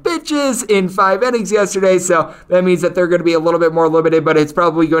 110 pitches in 5 innings yesterday, so that means that they're going to be a little bit more limited, but it's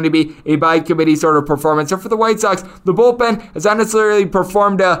probably going to be a by committee sort of performance. So for the White Sox, the bullpen has not necessarily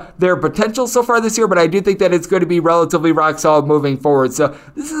performed their potential so far this year, but I do think that it's going to be relatively rock solid moving forward. So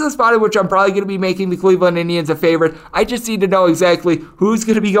this is a spot in which I'm probably going to be making the Cleveland Indians a favorite. I just need to know exactly who's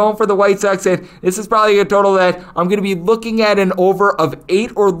going to be going for the White Sox, and this is probably a total that I'm going to be looking at an over of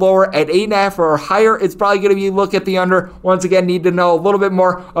 8 or lower. At 8.5 or higher, it's probably going to be look at the under. Once again, need to know a little bit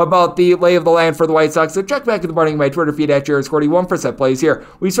more about the lay of the land for the White Sox. So check back in the morning my Twitter feed at Jared41% plays here.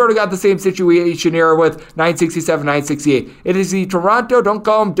 We sort of got the same situation here with 967, 968. It is the Toronto, don't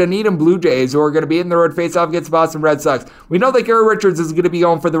call them Dunedin Blue Jays, who are going to be in the road face-off against the Boston Red Sox. We know that Gary Richards is going to be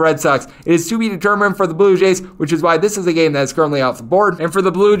going for the Red Sox. It is to be determined for the Blue Jays, which is why this is a game that is currently off the board. And for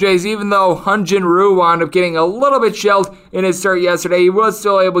the Blue Jays, even though Hyun-Jin Ryu wound up getting a little bit shelled in his start yesterday, he was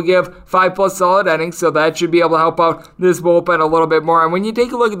still able to give 5+ solid innings, so that should be able to help out this bullpen a little bit more. And when you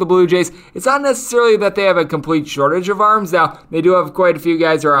take a look at the Blue Jays, it's not necessarily that they have a complete shortage of arms. Now, they do have quite a few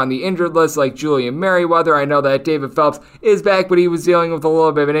guys who are on the injured list, like Julian Merriweather. I know that David Phelps is back, but he was dealing with a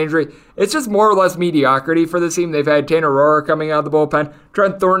little bit of an injury. It's just more or less mediocrity for the team. They've had Tanner Rohrer coming out of the bullpen.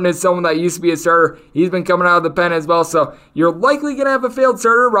 Trent Thornton is someone that used to be a starter. He's been coming out of the pen as well, so you're likely going to have a failed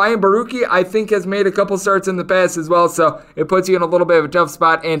starter. Ryan Baruchi, I think, has made a couple starts in the past as well, so it puts you in a little bit of a tough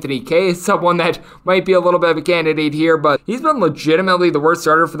spot. Anthony Kay is someone that might be a little bit of a candidate here, but he's been legitimately the worst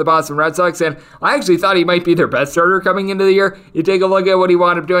starter for the Boston Red Sox, and I actually thought he might be their best starter coming into the year. You take a look at what he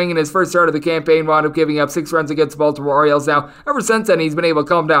wound up doing in his first start of the campaign, wound up giving up 6 runs against the Baltimore Orioles. Now, ever since then, he's been able to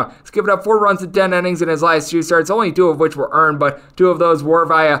calm down. He's given up 4 runs in 10 innings in his last 2 starts, only 2 of which were earned, but 2 of those were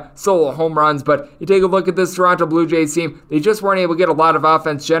via solo home runs. But you take a look at this Toronto Blue Jays team, they just weren't able to get a lot of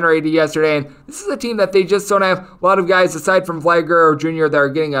offense generated yesterday, and this is a team that they just don't have a lot of guys aside from Vlad Guerrero Jr. that are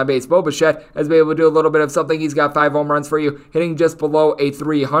getting on base. Bo Bichette has been able to do a little bit of something. He's got 5 home runs for you, hitting just below a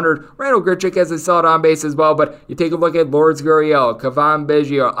 300. Randall Grichuk has a solid on base as well, but you take a look at Lourdes Gurriel, Cavan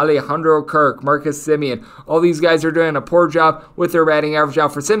Biggio, Alejandro Kirk, Marcus Semien. All these guys are doing a poor job with their batting average. Now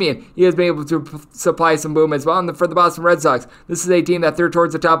for Semien, he has been able to supply some boom as well. And for the Boston Red Sox, this is a team that they're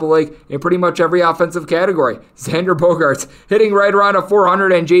towards the top of the league in pretty much every offensive category. Xander Bogaerts hitting right around a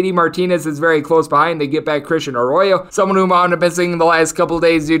 400, and JD Martinez is very close behind. They get back Christian Arroyo, someone who wound up missing the last couple of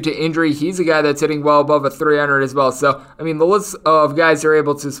days due to injury. He's a guy that's hitting well above a 300 as well. So, I mean, the list of guys they're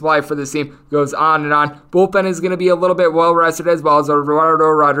able to supply for this team goes on and on. Bullpen is going to be a little bit well rested as well, as Eduardo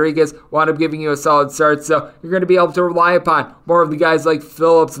Rodriguez wound up giving you a solid start. So, you're going to be able to rely upon more of the guys like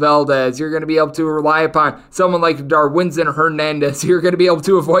Phillips Valdez. You're going to be able to rely upon someone like Darwinzon Hernandez. You're going to be able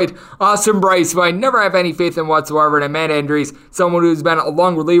to avoid Austin Bryce, who I never have any faith in whatsoever, and Amanda Andres, someone who's been a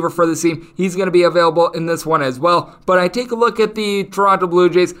long reliever for the team. He's going to be available in this one as well. But I take a look at the Toronto Blue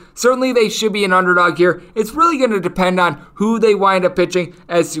Jays. Certainly they should be an underdog here. It's really going to depend on who they wind up pitching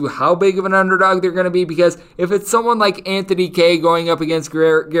as to how big of an underdog they're going to be, because if it's someone like Anthony Kay going up against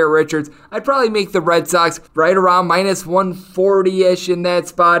Garrett Richards, I'd probably make the Red Sox right around minus 140-ish in that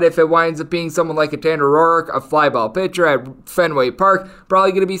spot. If it winds up being someone like a Tanner Roark, a fly ball pitcher at Fenway Park,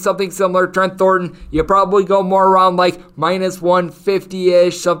 probably going to be something similar. Trent Thornton, you probably go more around like minus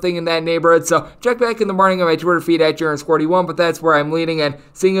 150-ish, something in that neighborhood. So check back in the morning on my Twitter feed at Jurens41, but that's where I'm leading. And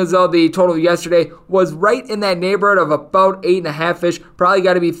seeing as though the total yesterday was right in that neighborhood of about 8.5-ish, probably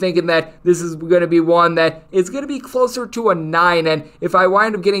got to be thinking that this is going to be one that is going to be closer to a 9. And if I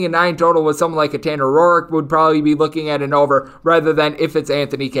wind up getting a 9 total with someone like a Tanner Roark, would probably be looking at an over rather than if it's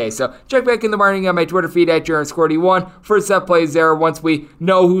Anthony Kay. So check back in the morning on my Twitter feed at Jurens41 for set plays there once we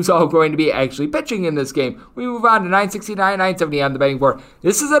know who's all going to be actually pitching in this game. We move on to 969, 970 on the betting board.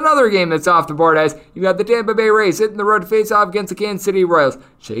 This is another game that's off the board as you got the Tampa Bay Rays hitting the road to face off against the Kansas City Royals.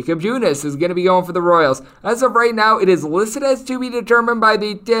 Jacob Junis is going to be going for the Royals. As of right now, it is listed as to be determined by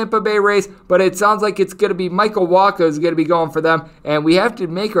the Tampa Bay Rays, but it sounds like it's going to be Michael Wacha who's going to be going for them, and we have to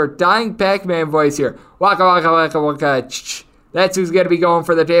make our dying Pac-Man voice here. Waka, waka, waka, waka, ch-ch. That's who's going to be going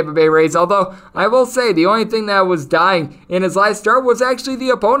for the Tampa Bay Rays. Although, I will say, the only thing that was dying in his last start was actually the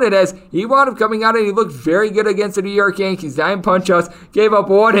opponent, as he wound up coming out and he looked very good against the New York Yankees. 9 punch-outs, gave up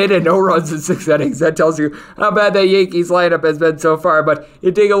 1 hit and no runs in 6 innings. That tells you how bad that Yankees lineup has been so far. But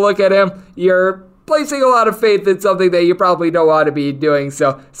you take a look at him, you're placing a lot of faith in something that you probably don't want to be doing.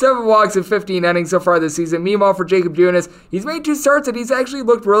 So 7 walks in 15 innings so far this season. Meanwhile, for Jacob Junis, he's made 2 starts and he's actually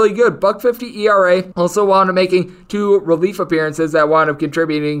looked really good. $1.50 ERA. Also wound up making 2 relief appearances that wound up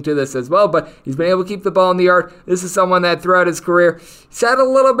contributing to this as well. But he's been able to keep the ball in the yard. This is someone that throughout his career, he's had a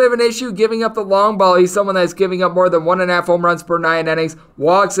little bit of an issue giving up the long ball. He's someone that's giving up more than 1.5 home runs per 9 innings.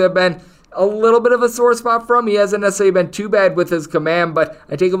 Walks have been a little bit of a sore spot for him. He hasn't necessarily been too bad with his command, but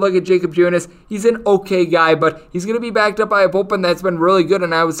I take a look at Jacob Junis. He's an okay guy, but he's going to be backed up by a bullpen that's been really good,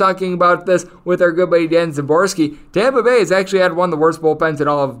 and I was talking about this with our good buddy Dan Zaborski. Tampa Bay has actually had one of the worst bullpens in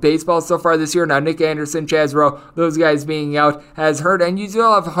all of baseball so far this year. Now, Nick Anderson, Chaz Rowe, those guys being out has hurt, and you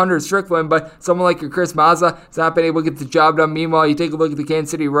still have Hunter Strickland, but someone like your Chris Mazza has not been able to get the job done. Meanwhile, you take a look at the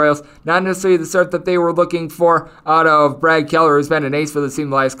Kansas City Royals, not necessarily the start that they were looking for out of Brad Keller, who's been an ace for the team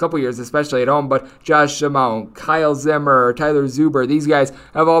the last couple years, especially at home, but Josh Shimon, Kyle Zimmer, Tyler Zuber, these guys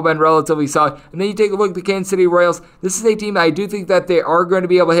have all been relatively solid. And then you take a look at the Kansas City Royals. This is a team that I do think that they are going to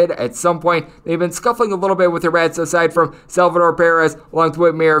be able to hit at some point. They've been scuffling a little bit with their bats aside from Salvador Perez along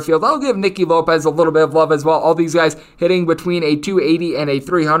with Merrifield. I'll give Nicky Lopez a little bit of love as well. All these guys hitting between a 280 and a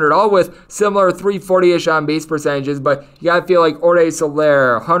 300, all with similar 340-ish on base percentages, but you got to feel like Orde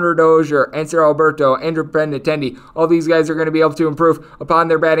Soler, Hunter Dozier, Ansel Alberto, Andrew Benintendi, all these guys are going to be able to improve upon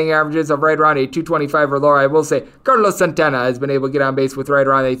their batting averages of right around a 225 or lower. I will say Carlos Santana has been able to get on base with right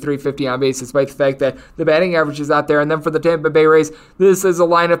around a 350 on base, despite the fact that the batting average is out there. And then for the Tampa Bay Rays, this is a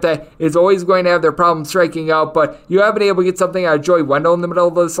lineup that is always going to have their problems striking out, but you have been able to get something out of Joey Wendell in the middle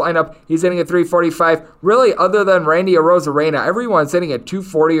of this lineup. He's hitting at 345. Really, other than Randy Arozarena, everyone's hitting at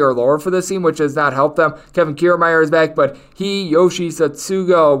 240 or lower for this team, which has not helped them. Kevin Kiermaier is back, but he, Yoshi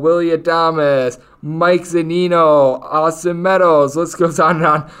Satsugo, Willie Adames, Mike Zunino, Austin Meadows, list goes on and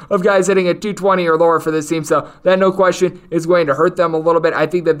on of guys hitting at 220 or lower for this team. So that, no question, is going to hurt them a little bit. I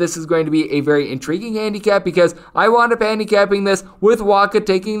think that this is going to be a very intriguing handicap because I wound up handicapping this with Wacha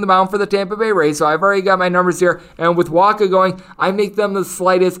taking the mound for the Tampa Bay Rays. So I've already got my numbers here. And with Wacha going, I make them the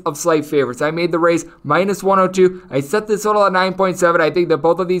slightest of slight favorites. I made the Rays minus 102. I set this total at 9.7. I think that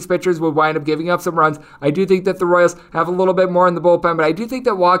both of these pitchers would wind up giving up some runs. I do think that the Royals have a little bit more in the bullpen, but I do think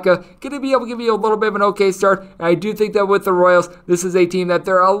that Wacha going to be able to give you a little bit of an okay start. And I do think that with the Royals, this is a team that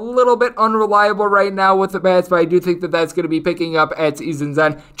they're a little bit unreliable right now with the bats, but I do think that that's going to be picking up at season's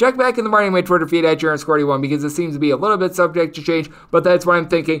end. Check back in the morning my Twitter feed at JaronScorty1 because it seems to be a little bit subject to change, but that's what I'm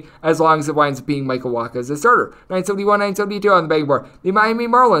thinking as long as it winds up being Michael Wacha as a starter. 971, 972 on the betting board. The Miami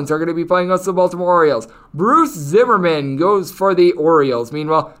Marlins are going to be playing against the Baltimore Orioles. Bruce Zimmerman goes for the Orioles.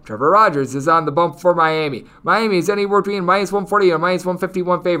 Meanwhile, Trevor Rogers is on the bump for Miami. Miami is anywhere between minus 140 and minus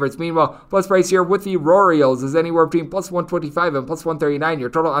 151 favorites. Meanwhile, plus price here with the Orioles is anywhere between plus 125 and plus 139. Your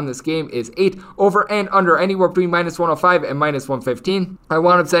total on this game is 8. Over and under anywhere between minus 105 and minus 115. I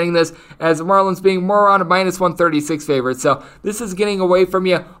wound up setting this as the Marlins being more around a minus 136 favorites. So this is getting away from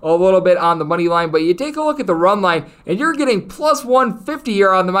you a little bit on the money line, but you take a look at the run line and you're getting plus 150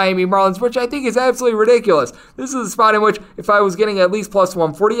 here on the Miami Marlins, which I think is absolutely ridiculous. This is a spot in which if I was getting at least plus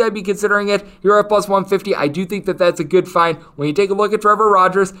 140, I'd be considering it. You're at plus 150. I do think that that's a good find. When you take a look at Trevor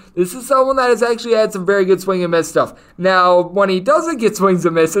Rogers, this is someone that has actually had some very good swing and miss stuff. Now, when he doesn't get swings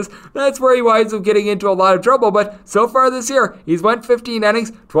and misses, that's where he winds up getting into a lot of trouble. But so far this year, he's went 15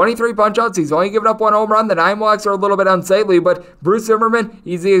 innings, 23 punch-outs. He's only given up 1 home run. The 9 walks are a little bit unsightly, but Bruce Zimmerman,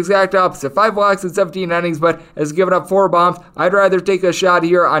 he's the exact opposite. 5 walks in 17 innings, but has given up 4 bombs. I'd rather take a shot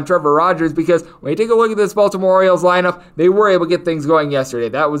here on Trevor Rogers because when you take a look at this Baltimore Orioles lineup, they were able to get things going yesterday.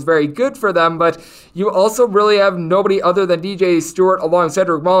 That was very good for them, but you also really have nobody other than DJ Stewart along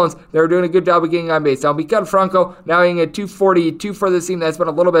Cedric Mullins. They're doing a good job of getting on base. Now, Miguel Franco now hitting at 242 for this team. That's been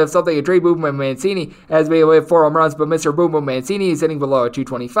a little bit of something. A Trey Boom Mancini has been able to hit 4 home runs, but Mr. Boom Mancini is hitting below at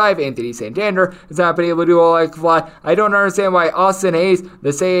 225. Anthony Santander has not been able to do a lot. I don't understand why Austin Hayes,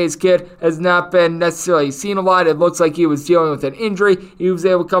 the Hayes kid, has not been necessarily seen a lot. It looks like he was dealing with an injury. He was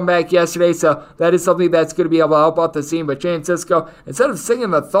able to come back yesterday, so that is something that's going to be able to help out the team. But Shane Cisco, instead of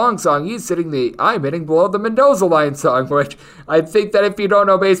singing the thong song, he's sitting the I'm hitting below the Mendoza line song, which I think that if you don't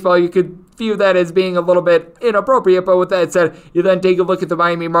know baseball, you could view that as being a little bit inappropriate. But with that said, you then take a look at the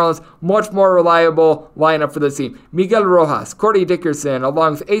Miami Marlins, much more reliable lineup for the team. Miguel Rojas, Cordy Dickerson,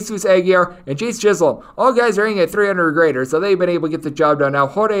 along with Jesus Aguiar and Chase Chisholm. All guys are hitting at 300 or greater, so they've been able to get the job done. Now,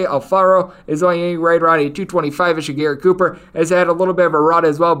 Jorge Alfaro is only hitting right around a 225-ish. Garrett Cooper has had a little bit of a run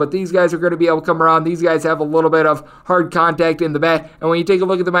as well, but these guys are going to be able to come around. These guys have a little bit of hard contact in the bat, and when you take a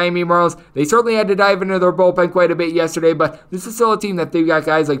look at the Miami Marlins, they certainly had to dive into their bullpen quite a bit yesterday, but this is still a team that they've got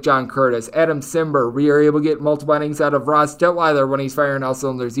guys like John Curtis, Adam Simber. We are able to get multiple innings out of Ross Detweiler when he's firing all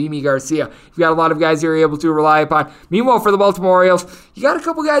cylinders. Amy Garcia. You've got a lot of guys you're able to rely upon. Meanwhile, for the Baltimore Orioles, you got a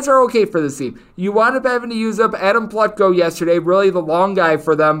couple guys that are okay for this team. You wound up having to use up Adam Plutko yesterday, really the long guy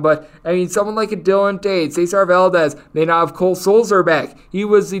for them, but I mean, someone like a Dylan Tate, Cesar Valdez, they now have Cole Sulzer back. He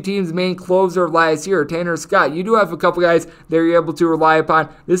was the team's main closer last year. Tanner Scott. You do have a couple guys that you're able to rely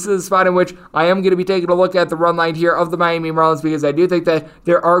upon. This is a spot in which I am going to be taking a look at the run line here of the Miami Marlins because I do think that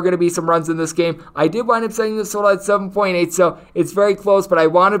there are going to be some runs in this game. I did wind up setting this total at 7.8, so it's very close, but I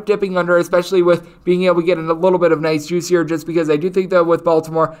wound up dipping under, especially with being able to get a little bit of nice juice here, just because I do think that with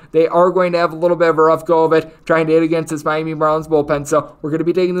Baltimore, they are going to have a little bit of a rough go of it, trying to hit against this Miami Marlins bullpen, so we're going to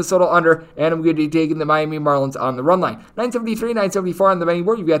be taking this total under, and I'm going to be taking the Miami Marlins on the run line. 973, 974 on the betting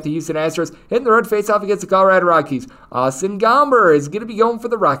board. You've got the Houston Astros hitting the road face-off against the Colorado Rockies. Austin Gomber is going to be going for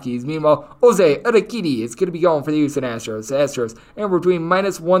the Rockies. Meanwhile, Jose Urquidy is going to be going for the Houston Astros. Astros, and we're between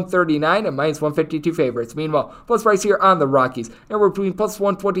minus 139 and minus 152 favorites. Meanwhile, plus price here on the Rockies, and we're between plus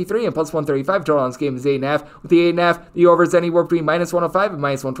 123 and plus 135. Total on this game is 8.5. With the 8.5, the over is anywhere between minus 105 and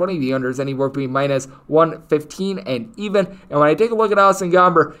minus 120. The under is anywhere between minus 115 and even. And when I take a look at Austin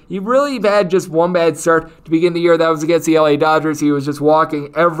Gomber, he really had just one bad start to begin the year. That was against the LA Dodgers. He was just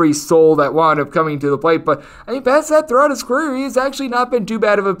walking every soul that wound up coming to the plate. But I mean, past that, throughout his career, he has actually not been too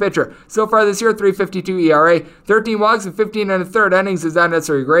bad of a pitcher. So far this year, 3.52 ERA, 13 walks and 15 and a third innings is not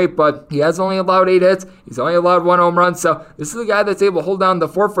necessarily great, but he has only allowed 8 hits. He's only allowed 1 home run, so this is a guy that's able to hold down the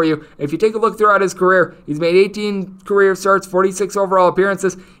fort for you. If you take a look throughout his career, he's made 18 career starts, 46 overall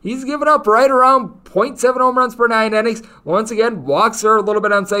appearances. He's given up right around 0.7 home runs per 9 innings. Once again, walks are a little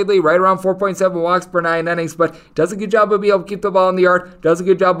bit unsightly, right around 4.7 walks per 9 innings, but does a good job of being able to keep the ball in the yard, does a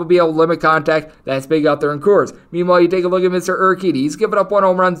good job of being able to limit contact. That's big out there in Coors. Meanwhile, you take a look at Mr. Urquidy. He's given up 1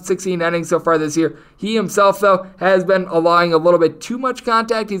 home run, 16 innings so far this year. He himself, though, has been allowing a little bit too much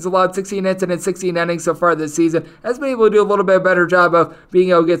contact. He's allowed allowed 16 hits and in 16 innings so far this season. Has been able to do a little bit better job of being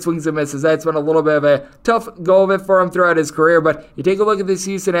able to get swings and misses. That's been a little bit of a tough go of it for him throughout his career, but you take a look at this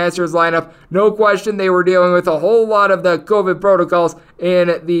Houston Astros lineup, no question they were dealing with a whole lot of the COVID protocols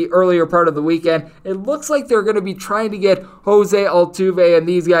in the earlier part of the weekend. It looks like they're going to be trying to get Jose Altuve and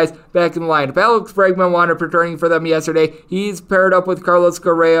these guys back in the lineup. Alex Bregman wound up returning for them yesterday. He's paired up with Carlos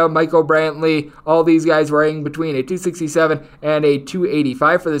Correa, Michael Brantley. All these guys weighing between a 267 and a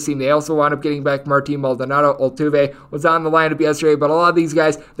 285 for the team. They also wound up getting back Martin Maldonado. Altuve was on the lineup yesterday, but a lot of these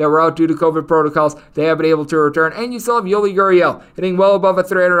guys that were out due to COVID protocols, they have been able to return. And you still have Yuli Gurriel hitting well above a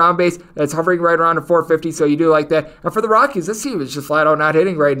 300 on base. That's hovering right around a 450, so you do like that. And for the Rockies, this team is just flat out not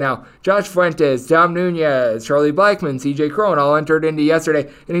hitting right now. Josh Fuentes, Dom Nunez, Charlie Blackmon, CJ Cron all entered into yesterday,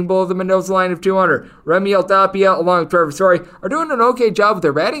 hitting below the Mendoza line of 200. Remy Tapia along with Trevor Story are doing an okay job with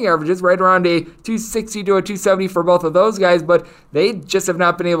their batting averages, right around a 260 to a 270 for both of those guys, but they just have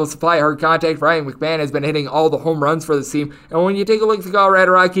not been able to supply hard contact. Ryan McMahon has been hitting all the home runs for this team, and when you take a look at the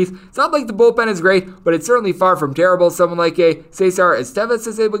Colorado Rockies, it's not like the bullpen is great, but it's certainly far from terrible. Someone like a Cesar Estevez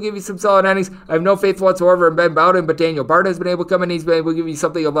is able to give you some solid innings. I have no faith whatsoever in Ben Bowden, but Daniel Bard has been able to come in. He's been able to give you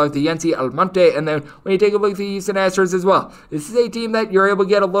something along the Yency Almonte, and then when you take a look at the Houston Astros as well, this is a team that you're able to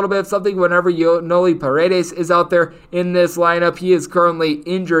get a little bit of something whenever Noli Paredes is out there in this lineup. He is currently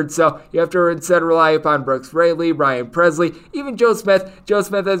injured, so you have to instead rely upon Brooks Raley, Ryan Presley, even Joe Smith. Joe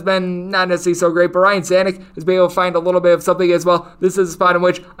Smith has been not necessarily so great, but Ryan Stanek has been able to find a little bit of something as well. This is a spot in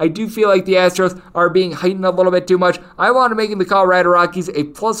which I do feel like the Astros are being heightened a little bit too much. I want to make the Colorado Rockies a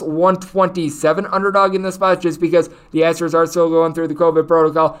plus 127 underdog in this spot just because the Astros are still going through the COVID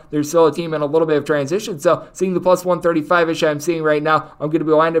protocol. They're still a team in a little bit of transition, so seeing the plus 135-ish I'm seeing right now, I'm going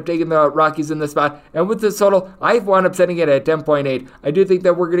to wind up taking the Rockies in this spot. And with this total, I've wound up setting it at 10.8. I do think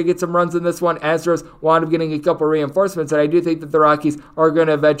that we're going to get some runs in this one. Astros wound up getting a couple reinforcements, and I do think that the Rockies are going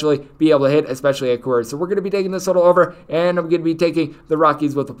to eventually be able to hit, especially at Coors. So we're going to be taking this total over, and I'm going to be taking the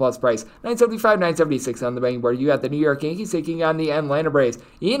Rockies with the plus price. 975, 976 on the betting board. You got the New York Yankees taking on the Atlanta Braves.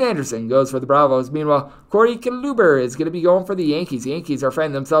 Ian Anderson goes for the Bravos. Meanwhile, Corey Kluber is going to be going for the Yankees. The Yankees are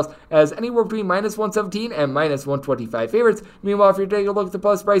finding themselves as anywhere between minus 117 and minus 125 favorites. Meanwhile, if you're taking a look at the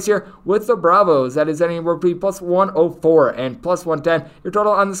plus price here with the Bravos, that is anywhere between plus 104 and plus 110. Your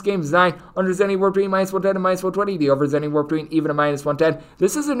total on this game is 9. Under is anywhere between minus 110 and minus 120. The over is anywhere between even and minus 110.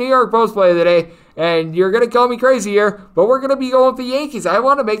 This is a New York Post play of the day, and you're going to call me crazy here, but we're going to be going with the Yankees. I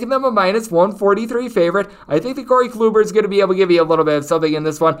want to make them a minus 143 favorite. I think that Corey Kluber is going to be able to give you a little bit of something in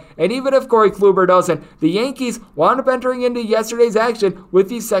this one, and even if Corey Kluber doesn't, the Yankees wound up entering into yesterday's action with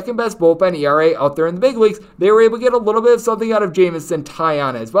the second best bullpen ERA out there in the big leagues. They were able to get a little bit of something out of Jameson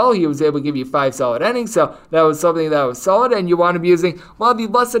Taillon as well. He was able to give you 5 solid innings, so that was something that was solid, and you want to be using a lot of the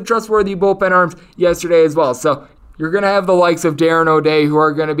less than trustworthy bullpen arms yesterday as well. So you're going to have the likes of Darren O'Day who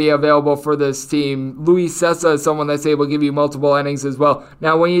are going to be available for this team. Luis Sessa is someone that's able to give you multiple innings as well.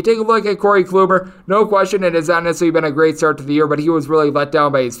 Now, when you take a look at Corey Kluber, no question it has not necessarily been a great start to the year, but he was really let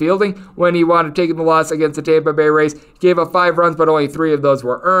down by his fielding when he wound up taking the loss against the Tampa Bay Rays. He gave up 5 runs, but only 3 of those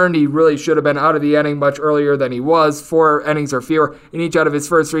were earned. He really should have been out of the inning much earlier than he was. 4 innings or fewer in each out of his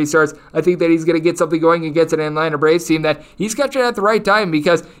first 3 starts. I think that he's going to get something going against an Atlanta Braves team that he's catching at the right time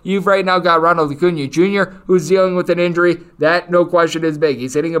because you've right now got Ronald Acuna Jr., who's dealing with an injury. That, no question, is big.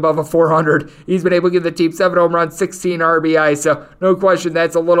 He's hitting above a 400. He's been able to give the team 7 home runs, 16 RBI, so no question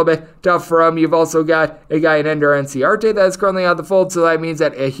that's a little bit tough for him. You've also got a guy in Ender Enciarte that is currently out the fold, so that means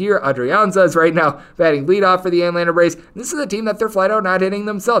that Ahir Adrianza is right now batting leadoff for the Atlanta Braves. This is a team that they're flat out not hitting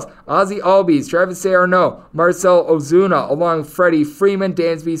themselves. Ozzy Albies, Travis Serrano, Marcel Ozuna, along with Freddie Freeman,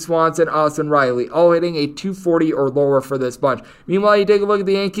 Dansby Swanson, Austin Riley, all hitting a 240 or lower for this bunch. Meanwhile, you take a look at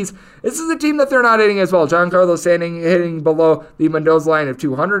the Yankees. This is a team that they're not hitting as well. Giancarlo Stanton hitting below the Mendoza line of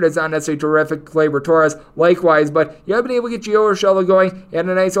 200. It's not necessarily terrific. Gleyber Torres, likewise, but you have been able to get Gio Urshela going. He had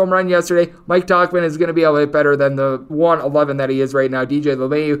a nice home run yesterday. Mike Tauchman is going to be able to hit better than the 111 that he is right now. DJ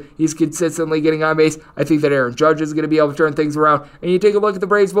LeMahieu, he's consistently getting on base. I think that Aaron Judge is going to be able to turn things around. And you take a look at the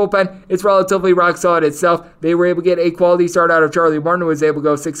Braves bullpen, it's relatively rock solid itself. They were able to get a quality start out of Charlie Morton, who was able to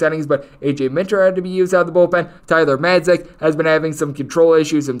go 6 innings, but AJ Minter had to be used out of the bullpen. Tyler Madzik has been having some control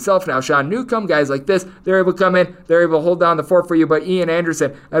issues himself. Now Sean Newcomb, guys like this, they're able to come in, they're able to hold down the fort for you, but Ian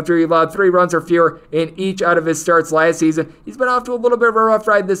Anderson, after he allowed 3 runs or fewer in each out of his starts last season, he's been off to a little bit of a rough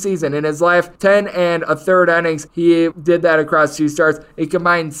ride this season. In his last 10 and a third innings, he did that across 2 starts. A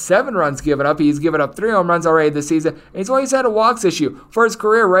combined 7 runs given up. He's given up 3 home runs already this season, and he's always had a walks issue for his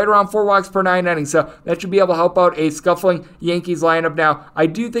career, right around 4 walks per 9 innings, so that should be able to help out a scuffling Yankees lineup. Now, I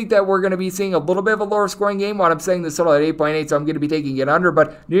do think that we're going to be seeing a little bit of a lower scoring game. I'm saying this total at 8.8, so I'm going to be taking it under,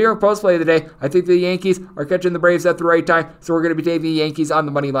 but New York Post play of the day, I think the Yankees are catching the Braves at the right time, so we're going to be taking the Yankees on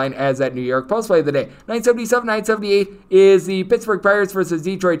the money line as that New York Post play of the day. 977, 978 is the Pittsburgh Pirates versus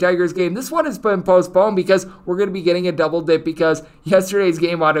Detroit Tigers game. This one has been postponed because we're going to be getting a double dip because yesterday's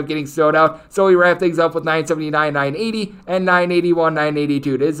game wound up getting snowed out, so we wrap things up with 979, 980, and 981,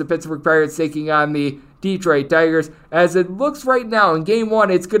 982. It is the Pittsburgh Pirates taking on the Detroit Tigers. As it looks right now, in Game 1,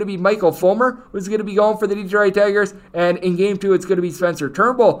 it's going to be Michael Fulmer who's going to be going for the Detroit Tigers, and in Game 2, it's going to be Spencer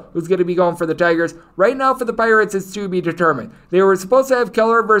Turnbull who's going to be going for the Tigers. Right now for the Pirates, it's to be determined. They were supposed to have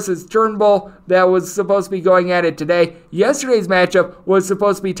Keller versus Turnbull. That was supposed to be going at it today. Yesterday's matchup was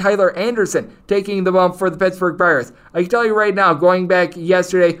supposed to be Tyler Anderson taking the bump for the Pittsburgh Pirates. I can tell you right now, going back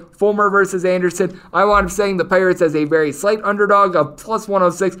yesterday, Fulmer versus Anderson, I wound up saying the Pirates as a very slight underdog of plus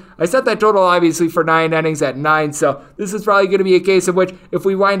 106. I set that total obviously for 9 innings at 9, so this is probably going to be a case of which if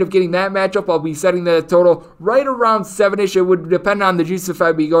we wind up getting that matchup, I'll be setting the total right around 7-ish. It would depend on the juice if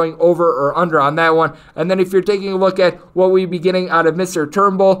I'd be going over or under on that one. And then if you're taking a look at what we'd be getting out of Mr.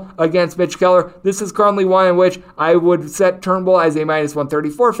 Turnbull against Mitch Keller, this is currently one in which I would set Turnbull as a minus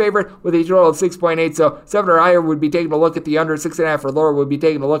 134 favorite with a total of 6.8, so 7 or higher would be taking a look at the under, 6.5 or lower would be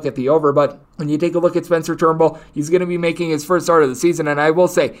taking a look at the over. But when you take a look at Spencer Turnbull, he's going to be making his first start of the season, and I will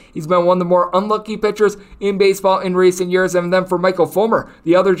say he's been one of the more unlucky pitchers in baseball in recent years. And then for Michael Fulmer,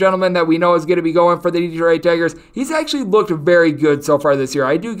 the other gentleman that we know is going to be going for the Detroit Tigers, he's actually looked very good so far this year.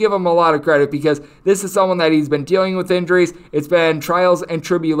 I do give him a lot of credit because this is someone that he's been dealing with injuries. It's been trials and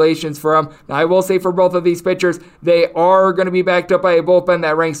tribulations for him. Now, I will say for both of these pitchers, they are going to be backed up by a bullpen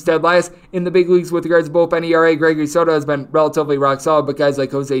that ranks dead last in the big leagues with regards to bullpen ERA. Gregory Soto has been relatively rock solid, but guys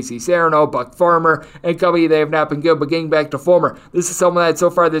like Jose C. Serrano, Buck Farmer, and company, they have not been good. But getting back to Fulmer, this is someone that so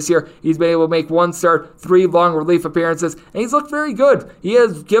far this year, he's been able to make 1 start, 3 long relief appearances, and he's looked very good. He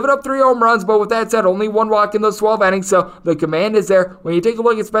has given up 3 home runs, but with that said, only 1 walk in those 12 innings, so the command is there. When you take a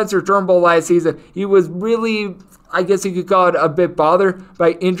look at Spencer Turnbull last season, he was really, I guess you could call it a bit bothered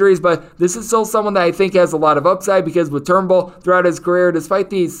by injuries, but this is still someone that I think has a lot of upside because with Turnbull throughout his career, despite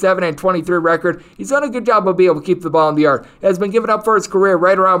the 7-23 record, he's done a good job of being able to keep the ball in the yard. He has been given up for his career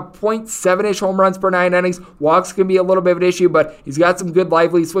right around 0.7-ish home runs per 9 innings. Walks can be a little bit of an issue, but he's got some good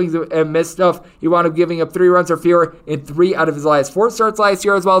lively swings and miss stuff. He wound up giving up 3 runs or fewer in 3 out of his last 4 starts last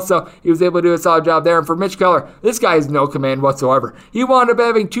year as well, so he was able to do a solid job there. And for Mitch Keller, this guy has no command whatsoever. He wound up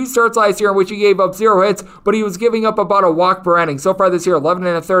having 2 starts last year in which he gave up 0 hits, but he was giving up about a walk per inning. So far this year, 11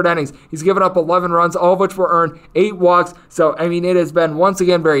 1/3 innings. He's given up 11 runs, all of which were earned, 8 walks. So, I mean, it has been once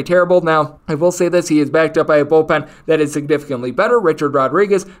again very terrible. Now, I will say this, he is backed up by a bullpen that is significantly better. Richard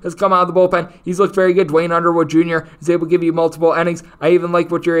Rodriguez has come out of the bullpen. He's looked very good. Dwayne Underwood Jr. is able to give you multiple innings. I even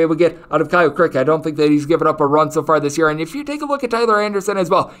like what you're able to get out of Kyle Crick. I don't think that he's given up a run so far this year. And if you take a look at Tyler Anderson as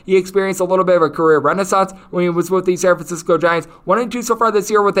well, he experienced a little bit of a career renaissance when he was with the San Francisco Giants. 1-2 so far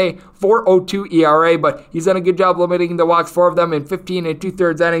this year with a 4.02 ERA, but he's done a good job limiting the walks, 4 of them in 15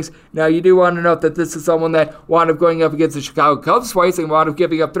 2/3 innings. Now, you do want to note that this is someone that wound up going up against the Chicago Cubs twice and wound up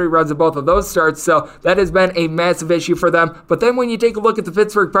giving up 3 runs in both of those starts, so that has been a massive issue for them. But then when you take a look at the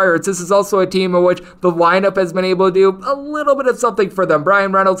Pittsburgh Pirates, this is also a team in which the lineup has been able to do a little bit of something for them.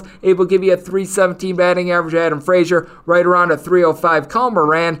 Brian Reynolds able to give you a 317 batting average. Adam Frazier right around a 305. Kyle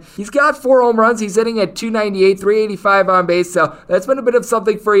Moran, he's got 4 home runs. He's hitting at 298, 385 on base, so that's been a bit of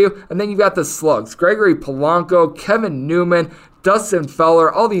something for you. And then you've got the slugs. Gregory Polanco, Kevin Newman, Dustin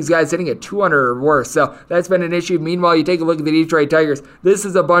Fowler, all these guys hitting at 200 or worse, so that's been an issue. Meanwhile, you take a look at the Detroit Tigers. This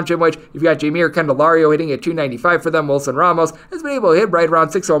is a bunch in which you've got Jameer Candelario hitting at 295 for them. Wilson Ramos has been able to hit right around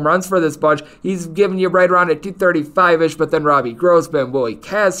 6 home runs for this bunch. He's giving you right around at 235-ish, but then Robbie Grossman, Willie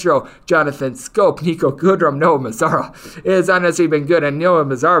Castro, Jonathan Scope, Nico Goodrum, Noah Mazzara. It has not necessarily been good, and Noah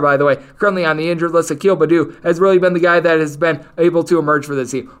Mazzara, by the way, currently on the injured list. Akil Baddoo has really been the guy that has been able to emerge for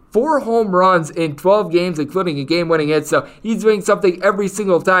this team. 4 home runs in 12 games, including a game-winning hit, so he's doing something every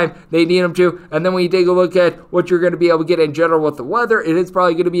single time they need him to. And then when you take a look at what you're going to be able to get in general with the weather, it is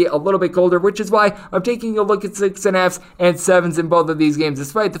probably going to be a little bit colder, which is why I'm taking a look at 6.5s and 7s in both of these games,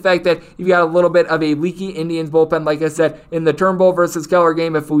 despite the fact that you've got a little bit of a leaky Indians bullpen. Like I said, in the Turnbull versus Keller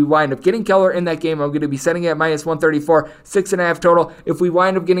game, if we wind up getting Keller in that game, I'm going to be setting it at minus 134, 6.5 total. If we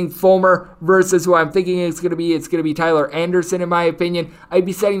wind up getting Fulmer versus who I'm thinking it's going to be Tyler Anderson, in my opinion, I'd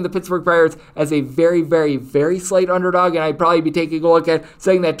be setting the Pittsburgh Pirates as a very, very, very slight underdog, and I'd probably probably be taking a look at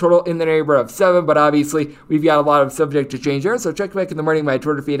setting that total in the neighborhood of 7, but obviously we've got a lot of subject to change there. So check back in the morning my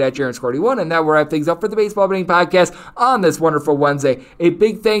Twitter feed at JaronScorty1, and that will wrap things up for the Baseball Betting Podcast on this wonderful Wednesday. A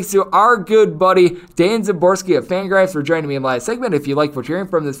big thanks to our good buddy Dan Szymborski of Fangraphs for joining me in the last segment. If you like what you're hearing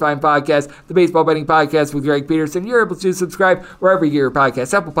from this fine podcast, the Baseball Betting Podcast with Greg Peterson, you're able to subscribe wherever you get your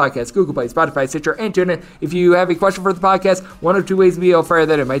podcasts, Apple Podcasts, Google Play, Spotify, Stitcher, and TuneIn. If you have a question for the podcast, one of two ways to be able to fire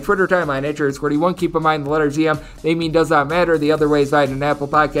that in my Twitter timeline at JaronScorty1. Keep in mind the letters EM, they mean does not matter. The other way is via an Apple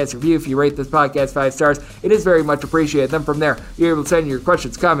Podcast review. If you rate this podcast 5 stars, it is very much appreciated. Then from there, you're able to send your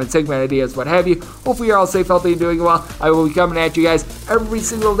questions, comments, segment ideas, what have you. Hopefully you're all safe, healthy, and doing well. I will be coming at you guys every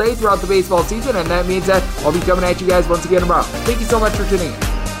single day throughout the baseball season, and that means that I'll be coming at you guys once again tomorrow. Thank you so much for tuning in.